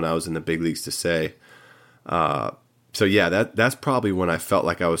and knowing I was in the big leagues to stay. So yeah, that's probably when I felt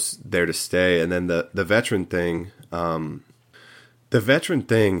like I was there to stay. And then the veteran thing, that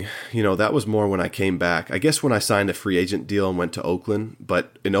was more when I came back. I guess when I signed a free agent deal and went to Oakland,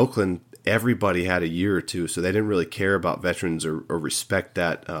 but in Oakland, everybody had a year or two, so they didn't really care about veterans or respect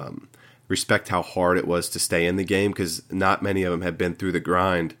that, respect how hard it was to stay in the game, because not many of them had been through the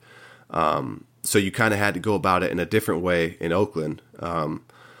grind. So you kind of had to go about it in a different way in Oakland.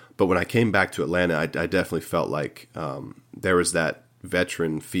 But when I came back to Atlanta, I definitely felt like there was that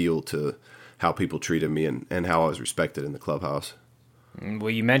veteran feel to how people treated me and how I was respected in the clubhouse.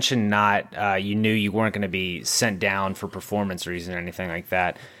 Well, you mentioned you knew you weren't going to be sent down for performance reasons or anything like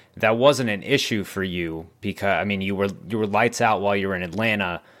that. That wasn't an issue for you because, you were lights out while you were in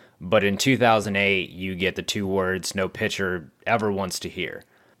Atlanta, but in 2008, you get the 2 words no pitcher ever wants to hear.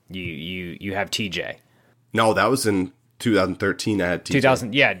 You have TJ. No, that was in 2013. I had TJ.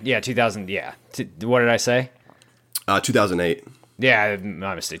 2000, yeah, 2000, yeah. What did I say? 2008. Yeah,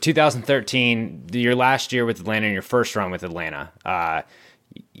 honestly, 2013, your last year with Atlanta, and your first run with Atlanta,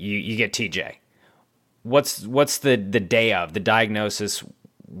 you get TJ. What's the day of the diagnosis?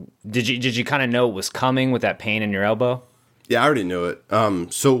 Did you kind of know it was coming with that pain in your elbow? Yeah, I already knew it.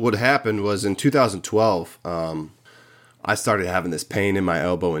 So what happened was in 2012. I started having this pain in my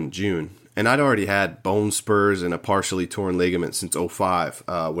elbow in June, and I'd already had bone spurs and a partially torn ligament since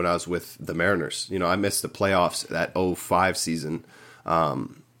 2005 when I was with the Mariners. I missed the playoffs that 2005 season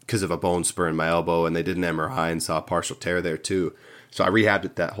because of a bone spur in my elbow, and they did an MRI and saw a partial tear there too. So I rehabbed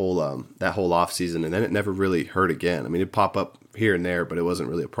it that whole off season, and then it never really hurt again. It'd pop up here and there, but it wasn't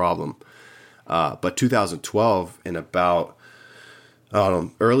really a problem. But 2012, in about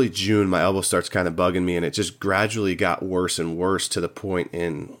early June, my elbow starts kind of bugging me, and it just gradually got worse and worse to the point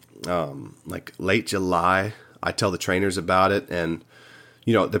in late July, I tell the trainers about it. And,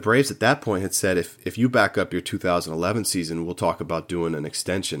 the Braves at that point had said, if you back up your 2011 season, we'll talk about doing an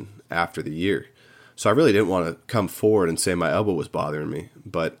extension after the year. So I really didn't want to come forward and say my elbow was bothering me.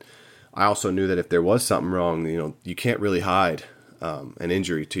 But I also knew that if there was something wrong, you can't really hide an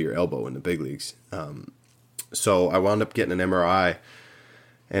injury to your elbow in the big leagues. So I wound up getting an MRI.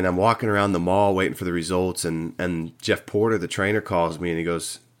 And I'm walking around the mall waiting for the results, and Jeff Porter, the trainer, calls me and he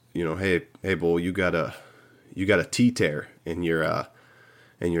goes, hey, Bull, you got a T tear in your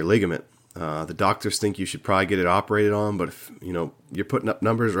ligament. The doctors think you should probably get it operated on, but if you're putting up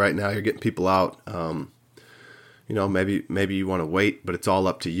numbers right now, you're getting people out. Maybe you want to wait, but it's all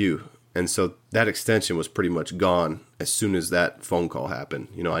up to you. And so that extension was pretty much gone as soon as that phone call happened.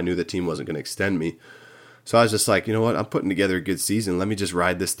 I knew the team wasn't going to extend me. So I was just like, you know what, I'm putting together a good season. Let me just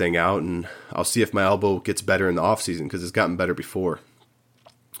ride this thing out, and I'll see if my elbow gets better in the offseason, because it's gotten better before.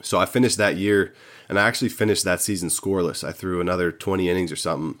 So I finished that year, and I actually finished that season scoreless. I threw another 20 innings or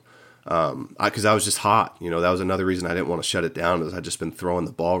something because I was just hot. That was another reason I didn't want to shut it down, is I'd just been throwing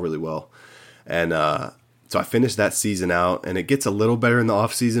the ball really well. And so I finished that season out, and it gets a little better in the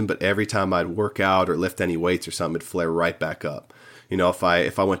offseason, but every time I'd work out or lift any weights or something, it'd flare right back up. If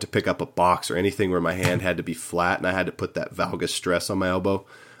I went to pick up a box or anything where my hand had to be flat and I had to put that valgus stress on my elbow,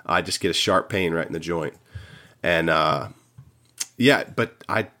 I'd just get a sharp pain right in the joint. And but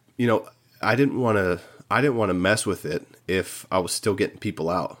I didn't want to mess with it if I was still getting people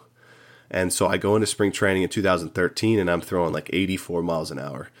out. And so I go into spring training in 2013, and I'm throwing like 84 miles an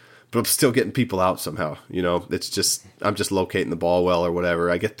hour, but I'm still getting people out somehow. It's just, I'm just locating the ball well or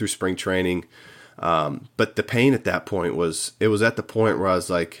whatever. I get through spring training. But the pain at that point it was at the point where I was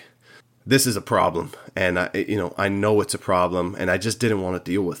like, this is a problem. And I know it's a problem, and I just didn't want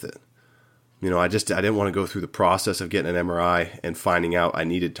to deal with it. I didn't want to go through the process of getting an MRI and finding out I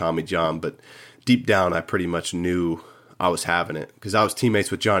needed Tommy John. But deep down, I pretty much knew I was having it, because I was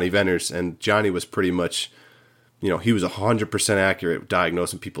teammates with Johnny Venters, and Johnny was pretty much, he was 100% accurate at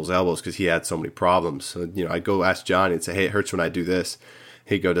diagnosing people's elbows because he had so many problems. So, I'd go ask Johnny and say, hey, it hurts when I do this.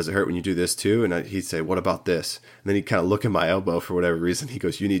 He'd go, does it hurt when you do this too? And he'd say, what about this? And then he'd kind of look at my elbow for whatever reason. He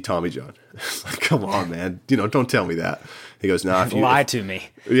goes, you need Tommy John. It's like, come on, man. Don't tell me that. He goes, nah. Lie to me.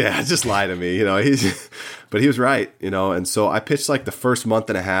 Yeah, just lie to me. But he was right, And so I pitched like the first month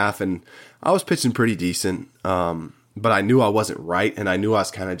and a half, and I was pitching pretty decent. But I knew I wasn't right, and I knew I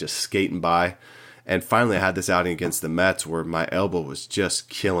was kind of just skating by. And finally I had this outing against the Mets where my elbow was just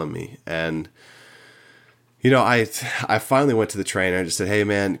killing me. And I finally went to the trainer and just said, hey,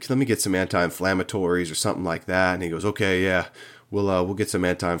 man, let me get some anti-inflammatories or something like that. And he goes, okay, yeah, we'll get some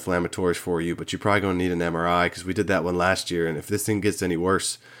anti-inflammatories for you, but you're probably going to need an MRI, because we did that one last year. And if this thing gets any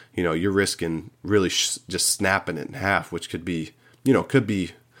worse, you're risking really just snapping it in half, which could be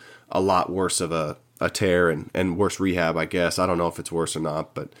a lot worse of a tear and worse rehab, I guess. I don't know if it's worse or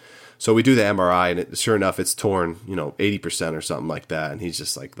not, but so we do the MRI, and sure enough, it's torn, 80% or something like that. And he's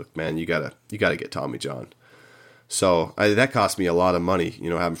just like, look, man, you gotta get Tommy John. So that cost me a lot of money,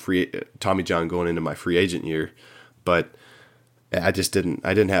 having free Tommy John going into my free agent year, but I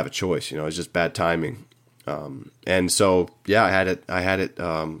didn't have a choice. It was just bad timing. And so, yeah, I had it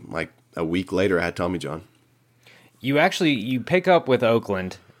like a week later, I had Tommy John. You pick up with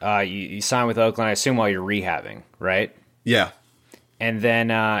Oakland, you sign with Oakland, I assume while you're rehabbing, right? Yeah. And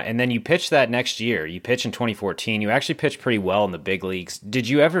then you pitch that next year. You pitch in 2014. You actually pitched pretty well in the big leagues. Did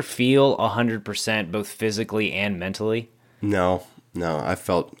you ever feel 100% both physically and mentally? No. I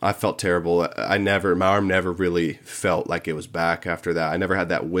felt terrible. My arm never really felt like it was back after that. I never had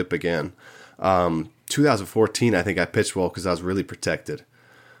that whip again. 2014, I think I pitched well because I was really protected.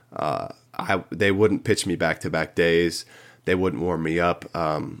 They wouldn't pitch me back-to-back days. They wouldn't warm me up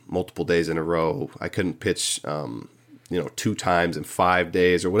multiple days in a row. I couldn't pitch 2 times in 5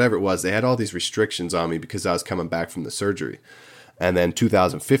 days or whatever it was. They had all these restrictions on me because I was coming back from the surgery. And then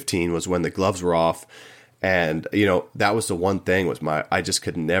 2015 was when the gloves were off. And, that was the one thing was I just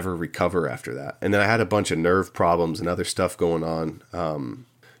could never recover after that. And then I had a bunch of nerve problems and other stuff going on.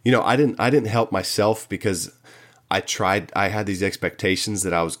 I didn't help myself because I had these expectations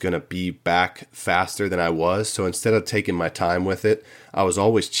that I was going to be back faster than I was. So instead of taking my time with it, I was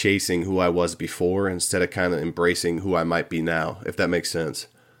always chasing who I was before instead of kind of embracing who I might be now, if that makes sense.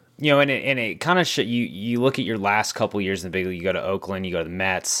 And it kind of you look at your last couple years in the big league. You go to Oakland, you go to the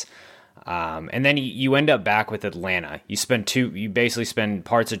Mets, and then you end up back with Atlanta. You basically spend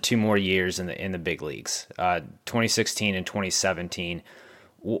parts of 2 more years in the big leagues, 2016 and 2017.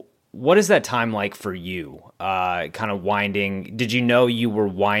 What is that time like for you? Kind of winding. Did you know you were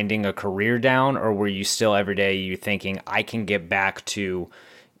winding a career down, or were you still every day you thinking I can get back to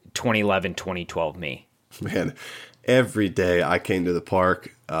 2011, 2012 me? Man, every day I came to the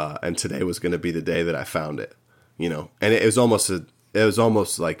park, and today was going to be the day that I found it. And it was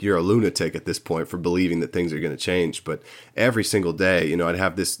almost like you're a lunatic at this point for believing that things are going to change. But every single day, I'd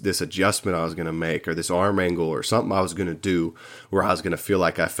have this adjustment I was going to make, or this arm angle, or something I was going to do where I was going to feel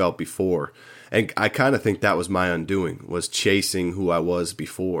like I felt before. And I kind of think that was my undoing, was chasing who I was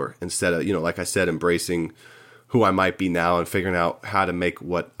before instead of, like I said, embracing who I might be now and figuring out how to make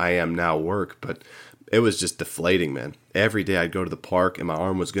what I am now work. But it was just deflating, man. Every day I'd go to the park and my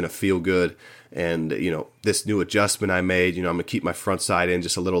arm was going to feel good. And, this new adjustment I made, I'm going to keep my front side in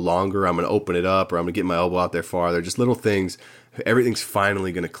just a little longer. I'm going to open it up, or I'm going to get my elbow out there farther. Just little things. Everything's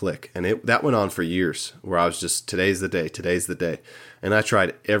finally going to click. And that went on for years, where I was just, today's the day. And I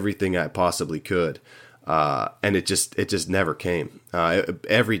tried everything I possibly could. And it just never came.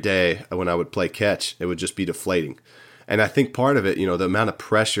 Every day when I would play catch, it would just be deflating. And I think part of it, the amount of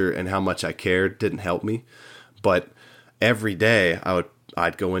pressure and how much I cared didn't help me. But every day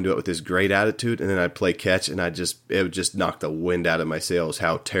I'd go into it with this great attitude, and then I'd play catch, and it would just knock the wind out of my sails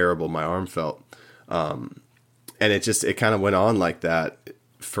how terrible my arm felt. And it kind of went on like that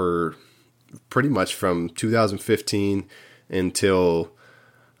for pretty much from 2015 until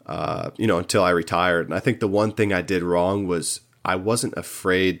I retired. And I think the one thing I did wrong was I wasn't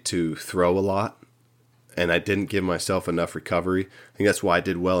afraid to throw a lot, and I didn't give myself enough recovery. I think that's why I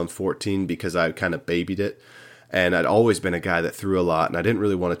did well in 14, because I kind of babied it. And I'd always been a guy that threw a lot, and I didn't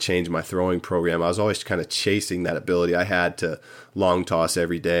really want to change my throwing program. I was always kind of chasing that ability I had to long toss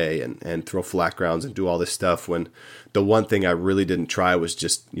every day and throw flat grounds and do all this stuff, when the one thing I really didn't try was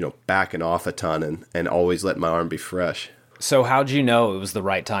just, backing off a ton and always letting my arm be fresh. So how'd you know it was the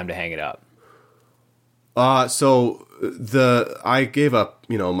right time to hang it up? I gave up,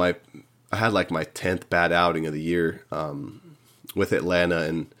 I had like my 10th bad outing of the year with Atlanta,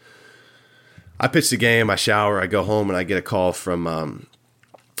 and I pitched the game, I shower, I go home, and I get a call from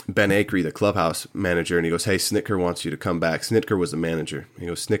Ben Akery, the clubhouse manager, and he goes, "Hey, Snitker wants you to come back." Snitker was the manager. He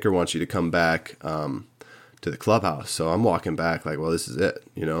goes, "Snitker wants you to come back to the clubhouse." So I'm walking back like, well, this is it,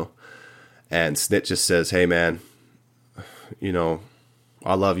 And Snit just says, "Hey, man,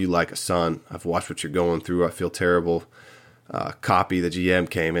 I love you like a son. I've watched what you're going through. I feel terrible. Copy, the GM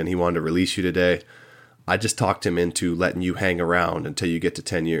came in. He wanted to release you today. I just talked him into letting you hang around until you get to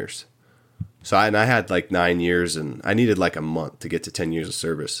 10 years. So I had like 9 years, and I needed like a month to get to 10 years of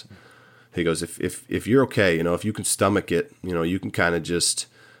service." He goes, if you're okay, if you can stomach it, you can kind of just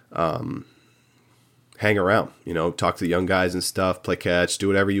hang around, talk to the young guys and stuff, play catch, do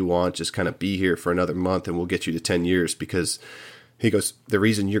whatever you want. Just kind of be here for another month, and we'll get you to 10 years. Because he goes, the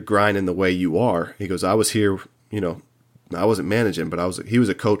reason you're grinding the way you are, he goes, I was here, I wasn't managing, but he was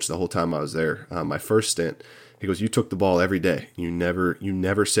a coach the whole time I was there. My first stint, he goes, you took the ball every day. You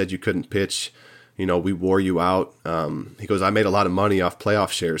never said you couldn't pitch. We wore you out. He goes, I made a lot of money off playoff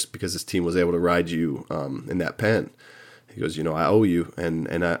shares because this team was able to ride you in that pen. He goes, I owe you, and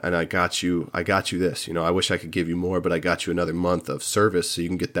I got you this. I wish I could give you more, but I got you another month of service so you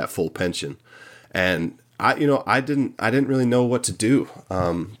can get that full pension. And I didn't really know what to do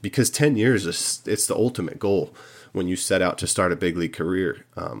because 10 years it's the ultimate goal when you set out to start a big league career.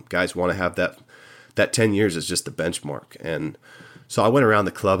 Guys want to have that 10 years is just the benchmark. And so I went around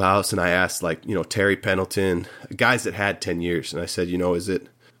the clubhouse and I asked Terry Pendleton, guys that had 10 years. And I said,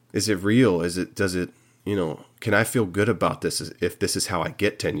 is it real? Does it, can I feel good about this if this is how I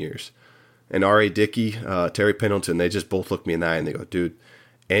get 10 years? And R.A. Dickey, Terry Pendleton, they just both looked me in the eye and they go, dude,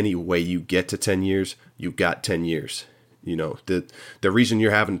 any way you get to 10 years, you got 10 years. The reason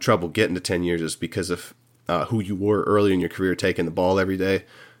you're having trouble getting to 10 years is because of who you were earlier in your career, taking the ball every day.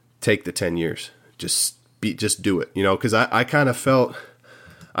 Take the 10 years. Just do it, because I kind of felt,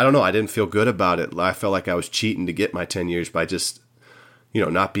 I don't know, I didn't feel good about it. I felt like I was cheating to get my 10 years by just,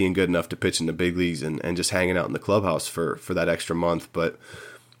 not being good enough to pitch in the big leagues and just hanging out in the clubhouse for that extra month. But,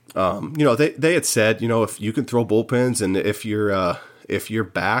 they had said, if you can throw bullpens and if you're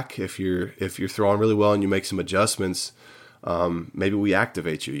back, if you're throwing really well and you make some adjustments, maybe we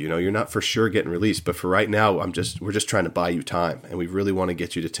activate you. You're not for sure getting released, but for right now, we're just trying to buy you time, and we really want to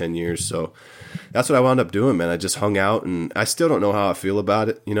get you to 10 years. So that's what I wound up doing, man. I just hung out, and I still don't know how I feel about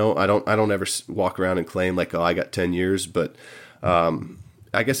it. I don't ever walk around and claim like, oh, I got 10 years, but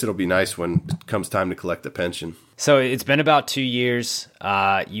I guess it'll be nice when it comes time to collect the pension. So it's been about 2 years.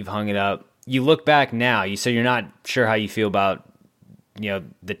 You've hung it up. You look back now. You say you're not sure how you feel about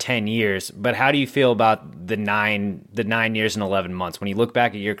the 10 years, but how do you feel about the 9 years and 11 months? When you look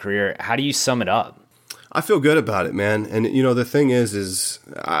back at your career, how do you sum it up? I feel good about it, man. And the thing is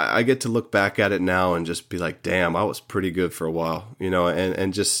I get to look back at it now and just be like, damn, I was pretty good for a while,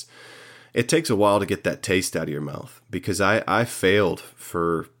 and just, it takes a while to get that taste out of your mouth, because I failed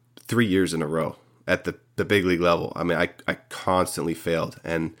for 3 years in a row at the big league level. I mean, I constantly failed,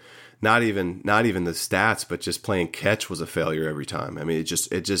 and not even the stats, but just playing catch was a failure every time. I mean,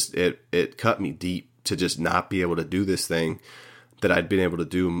 it cut me deep to just not be able to do this thing that I'd been able to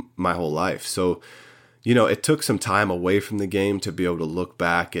do my whole life. So, it took some time away from the game to be able to look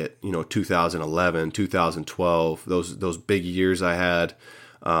back at, 2011, 2012, those big years I had,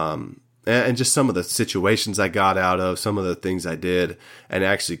 and just some of the situations I got out of, some of the things I did, and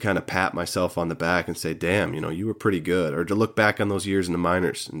actually kind of pat myself on the back and say, damn, you were pretty good. Or to look back on those years in the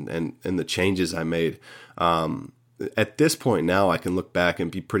minors and the changes I made. At this point now, I can look back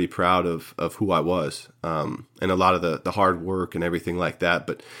and be pretty proud of who I was, and a lot of the hard work and everything like that.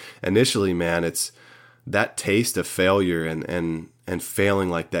 But initially, man, it's that taste of failure and failing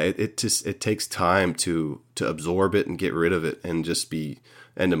like that. It takes time to absorb it and get rid of it and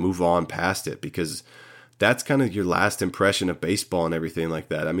to move on past it, because that's kind of your last impression of baseball and everything like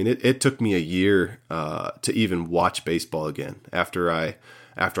that. I mean, it took me a year to even watch baseball again after I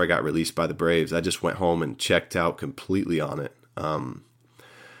got released by the Braves. I just went home and checked out completely on it.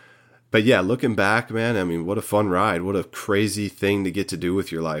 But yeah, looking back, man, I mean, what a fun ride. What a crazy thing to get to do with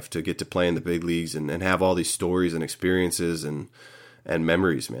your life, to get to play in the big leagues and have all these stories and experiences and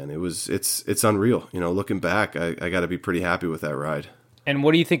memories, man. It's unreal. Looking back, I got to be pretty happy with that ride. And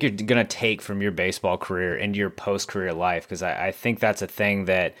what do you think you're going to take from your baseball career into your post-career life? Because I think that's a thing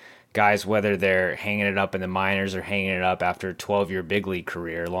that guys, whether they're hanging it up in the minors or hanging it up after a 12-year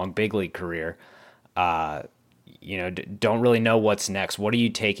long big league career, don't really know what's next. What are you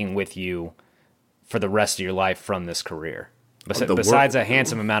taking with you for the rest of your life from this career? Besides a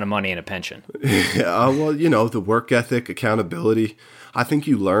handsome amount of money and a pension. Well, the work ethic, accountability, I think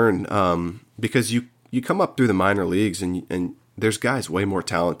you learn because you come up through the minor leagues and there's guys way more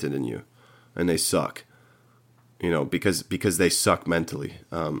talented than you, and they suck, because they suck mentally.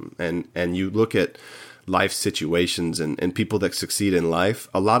 And you look at life situations and people that succeed in life,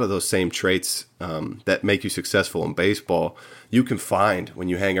 a lot of those same traits that make you successful in baseball, you can find when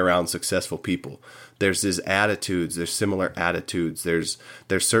you hang around successful people. There's these attitudes, there's similar attitudes, there's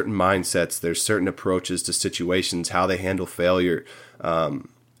certain mindsets, there's certain approaches to situations, how they handle failure.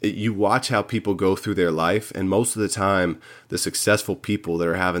 You watch how people go through their life, and most of the time, the successful people that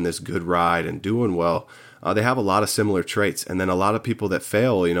are having this good ride and doing well, they have a lot of similar traits. And then a lot of people that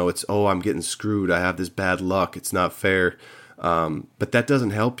fail, it's, I'm getting screwed. I have this bad luck. It's not fair. But that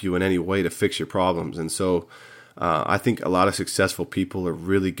doesn't help you in any way to fix your problems. And so I think a lot of successful people are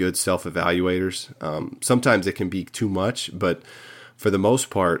really good self-evaluators. Sometimes it can be too much, but for the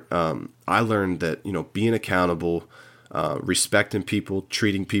most part, I learned that, being accountable, respecting people,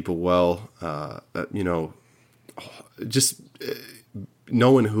 treating people well, just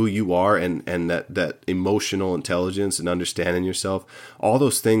knowing who you are and that emotional intelligence and understanding yourself, all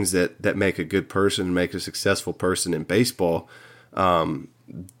those things that make a good person and make a successful person in baseball,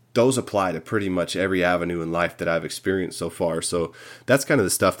 those apply to pretty much every avenue in life that I've experienced so far. So that's kind of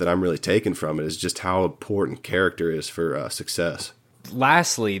the stuff that I'm really taking from it, is just how important character is for success.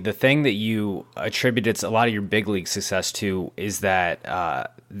 Lastly, the thing that you attributed a lot of your big league success to is that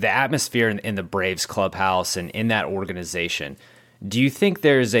the atmosphere in the Braves clubhouse and in that organization. Do you think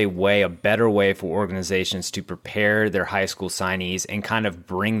there's a better way for organizations to prepare their high school signees and kind of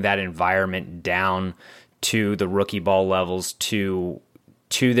bring that environment down to the rookie ball levels to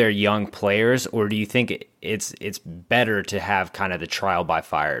their young players? Or do you think it's better to have kind of the trial by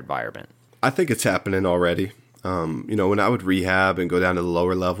fire environment? I think it's happening already. When I would rehab and go down to the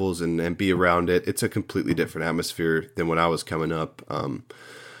lower levels and be around it, it's a completely different atmosphere than when I was coming up.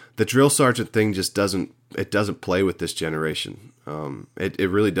 The drill sergeant thing just doesn't play with this generation. It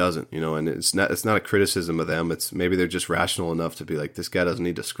really doesn't, and it's not a criticism of them. It's maybe they're just rational enough to be like, this guy doesn't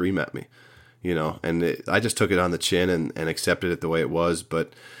need to scream at me, and I just took it on the chin and accepted it the way it was.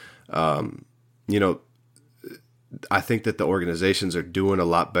 But, I think that the organizations are doing a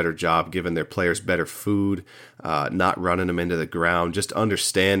lot better job giving their players better food, not running them into the ground, just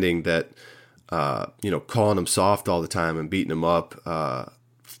understanding that, calling them soft all the time and beating them up,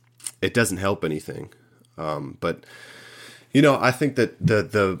 it doesn't help anything. But I think that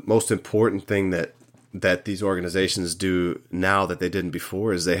the most important thing that these organizations do now that they didn't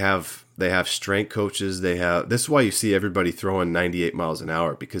before is they have strength coaches. This is why you see everybody throwing 98 miles an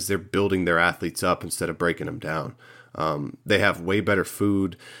hour, because they're building their athletes up instead of breaking them down. They have way better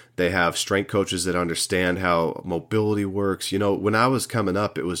food. They have strength coaches that understand how mobility works. When I was coming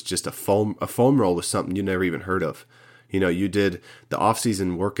up, it was just a foam roll was something you never even heard of. You did the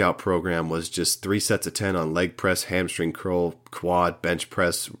off-season workout program was just 3 sets of 10 on leg press, hamstring curl, quad, bench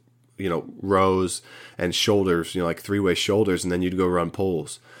press, rows and shoulders, like 3-way shoulders, and then you'd go run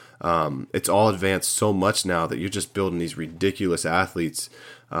pulls. It's all advanced so much now that you're just building these ridiculous athletes.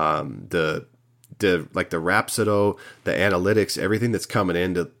 The Rhapsodo, the analytics, everything that's coming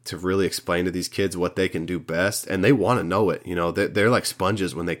in to really explain to these kids what they can do best, and they want to know it. They're like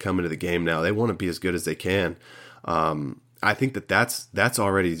sponges when they come into the game now. They want to be as good as they can. I think that's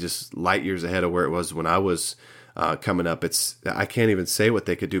already just light years ahead of where it was when I was coming up. I can't even say what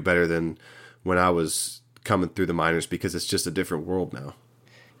they could do better than when I was coming through the minors, because it's just a different world now.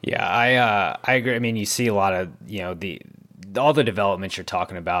 Yeah, I agree. I mean, you see a lot of, all the developments you're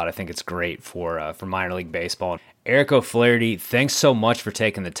talking about. I think it's great for minor league baseball. Eric O'Flaherty, thanks so much for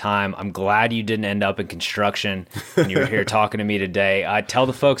taking the time. I'm glad you didn't end up in construction when you were here talking to me today. Tell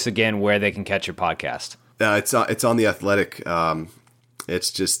the folks again where they can catch your podcast. It's on The Athletic.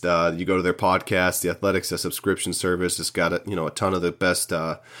 It's just you go to their podcast. The Athletic's a subscription service. It's got a ton of the best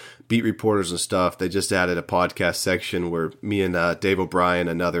beat reporters and stuff. They just added a podcast section where me and Dave O'Brien,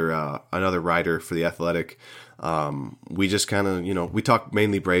 another writer for The Athletic, we just kind of, we talk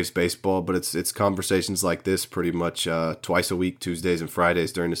mainly Braves baseball, but it's conversations like this pretty much twice a week, Tuesdays and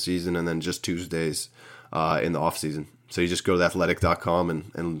Fridays during the season, and then just Tuesdays in the off season. So you just go to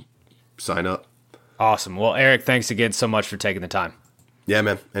theathletic.com and sign up. Awesome. Well, Eric, thanks again so much for taking the time. Yeah,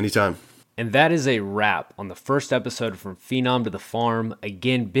 man. Anytime. And that is a wrap on the first episode From Phenom to the Farm.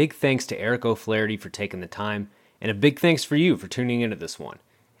 Again, big thanks to Eric O'Flaherty for taking the time, and a big thanks for you for tuning into this one.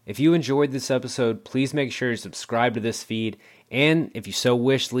 If you enjoyed this episode, please make sure you subscribe to this feed, and if you so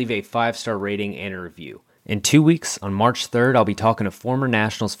wish, leave a 5-star rating and a review. In 2 weeks, on March 3rd, I'll be talking to former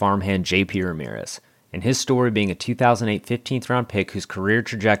Nationals farmhand J.P. Ramirez, and his story being a 2008 15th round pick whose career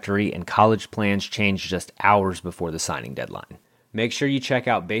trajectory and college plans changed just hours before the signing deadline. Make sure you check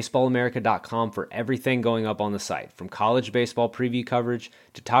out baseballamerica.com for everything going up on the site, from college baseball preview coverage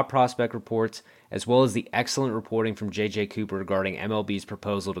to top prospect reports, as well as the excellent reporting from J.J. Cooper regarding MLB's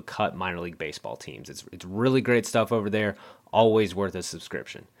proposal to cut minor league baseball teams. It's really great stuff over there, always worth a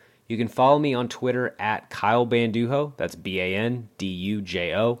subscription. You can follow me on Twitter at Kyle Bandujo, that's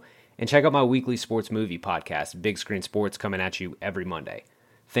Bandujo, and check out my weekly sports movie podcast, Big Screen Sports, coming at you every Monday.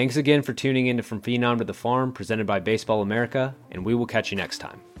 Thanks again for tuning in to From Phenom to the Farm, presented by Baseball America, and we will catch you next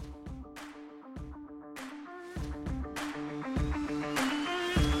time.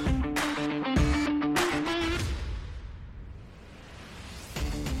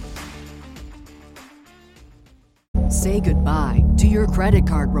 Say goodbye to your credit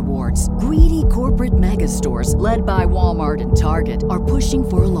card rewards. Greedy corporate mega stores, led by Walmart and Target, are pushing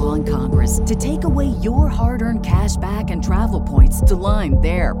for a law in Congress to take away your hard-earned cash back and travel points to line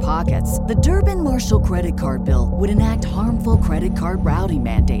their pockets. The Durbin-Marshall credit card bill would enact harmful credit card routing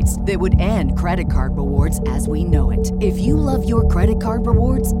mandates that would end credit card rewards as we know it. If you love your credit card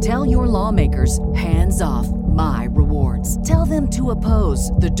rewards, tell your lawmakers, hands off my rewards. Tell them to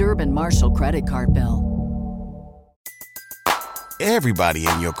oppose the Durbin-Marshall credit card bill. Everybody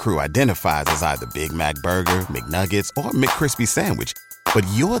in your crew identifies as either Big Mac Burger, McNuggets, or McCrispy Sandwich. But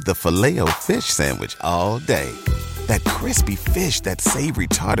you're the Filet-O-Fish Sandwich all day. That crispy fish, that savory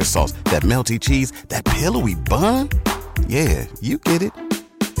tartar sauce, that melty cheese, that pillowy bun. Yeah, you get it.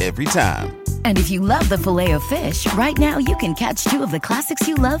 Every time. And if you love the Filet-O-Fish, right now you can catch 2 of the classics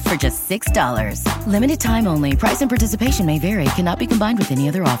you love for just $6. Limited time only. Price and participation may vary. Cannot be combined with any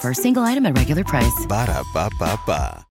other offer. Single item at regular price. Ba-da-ba-ba-ba.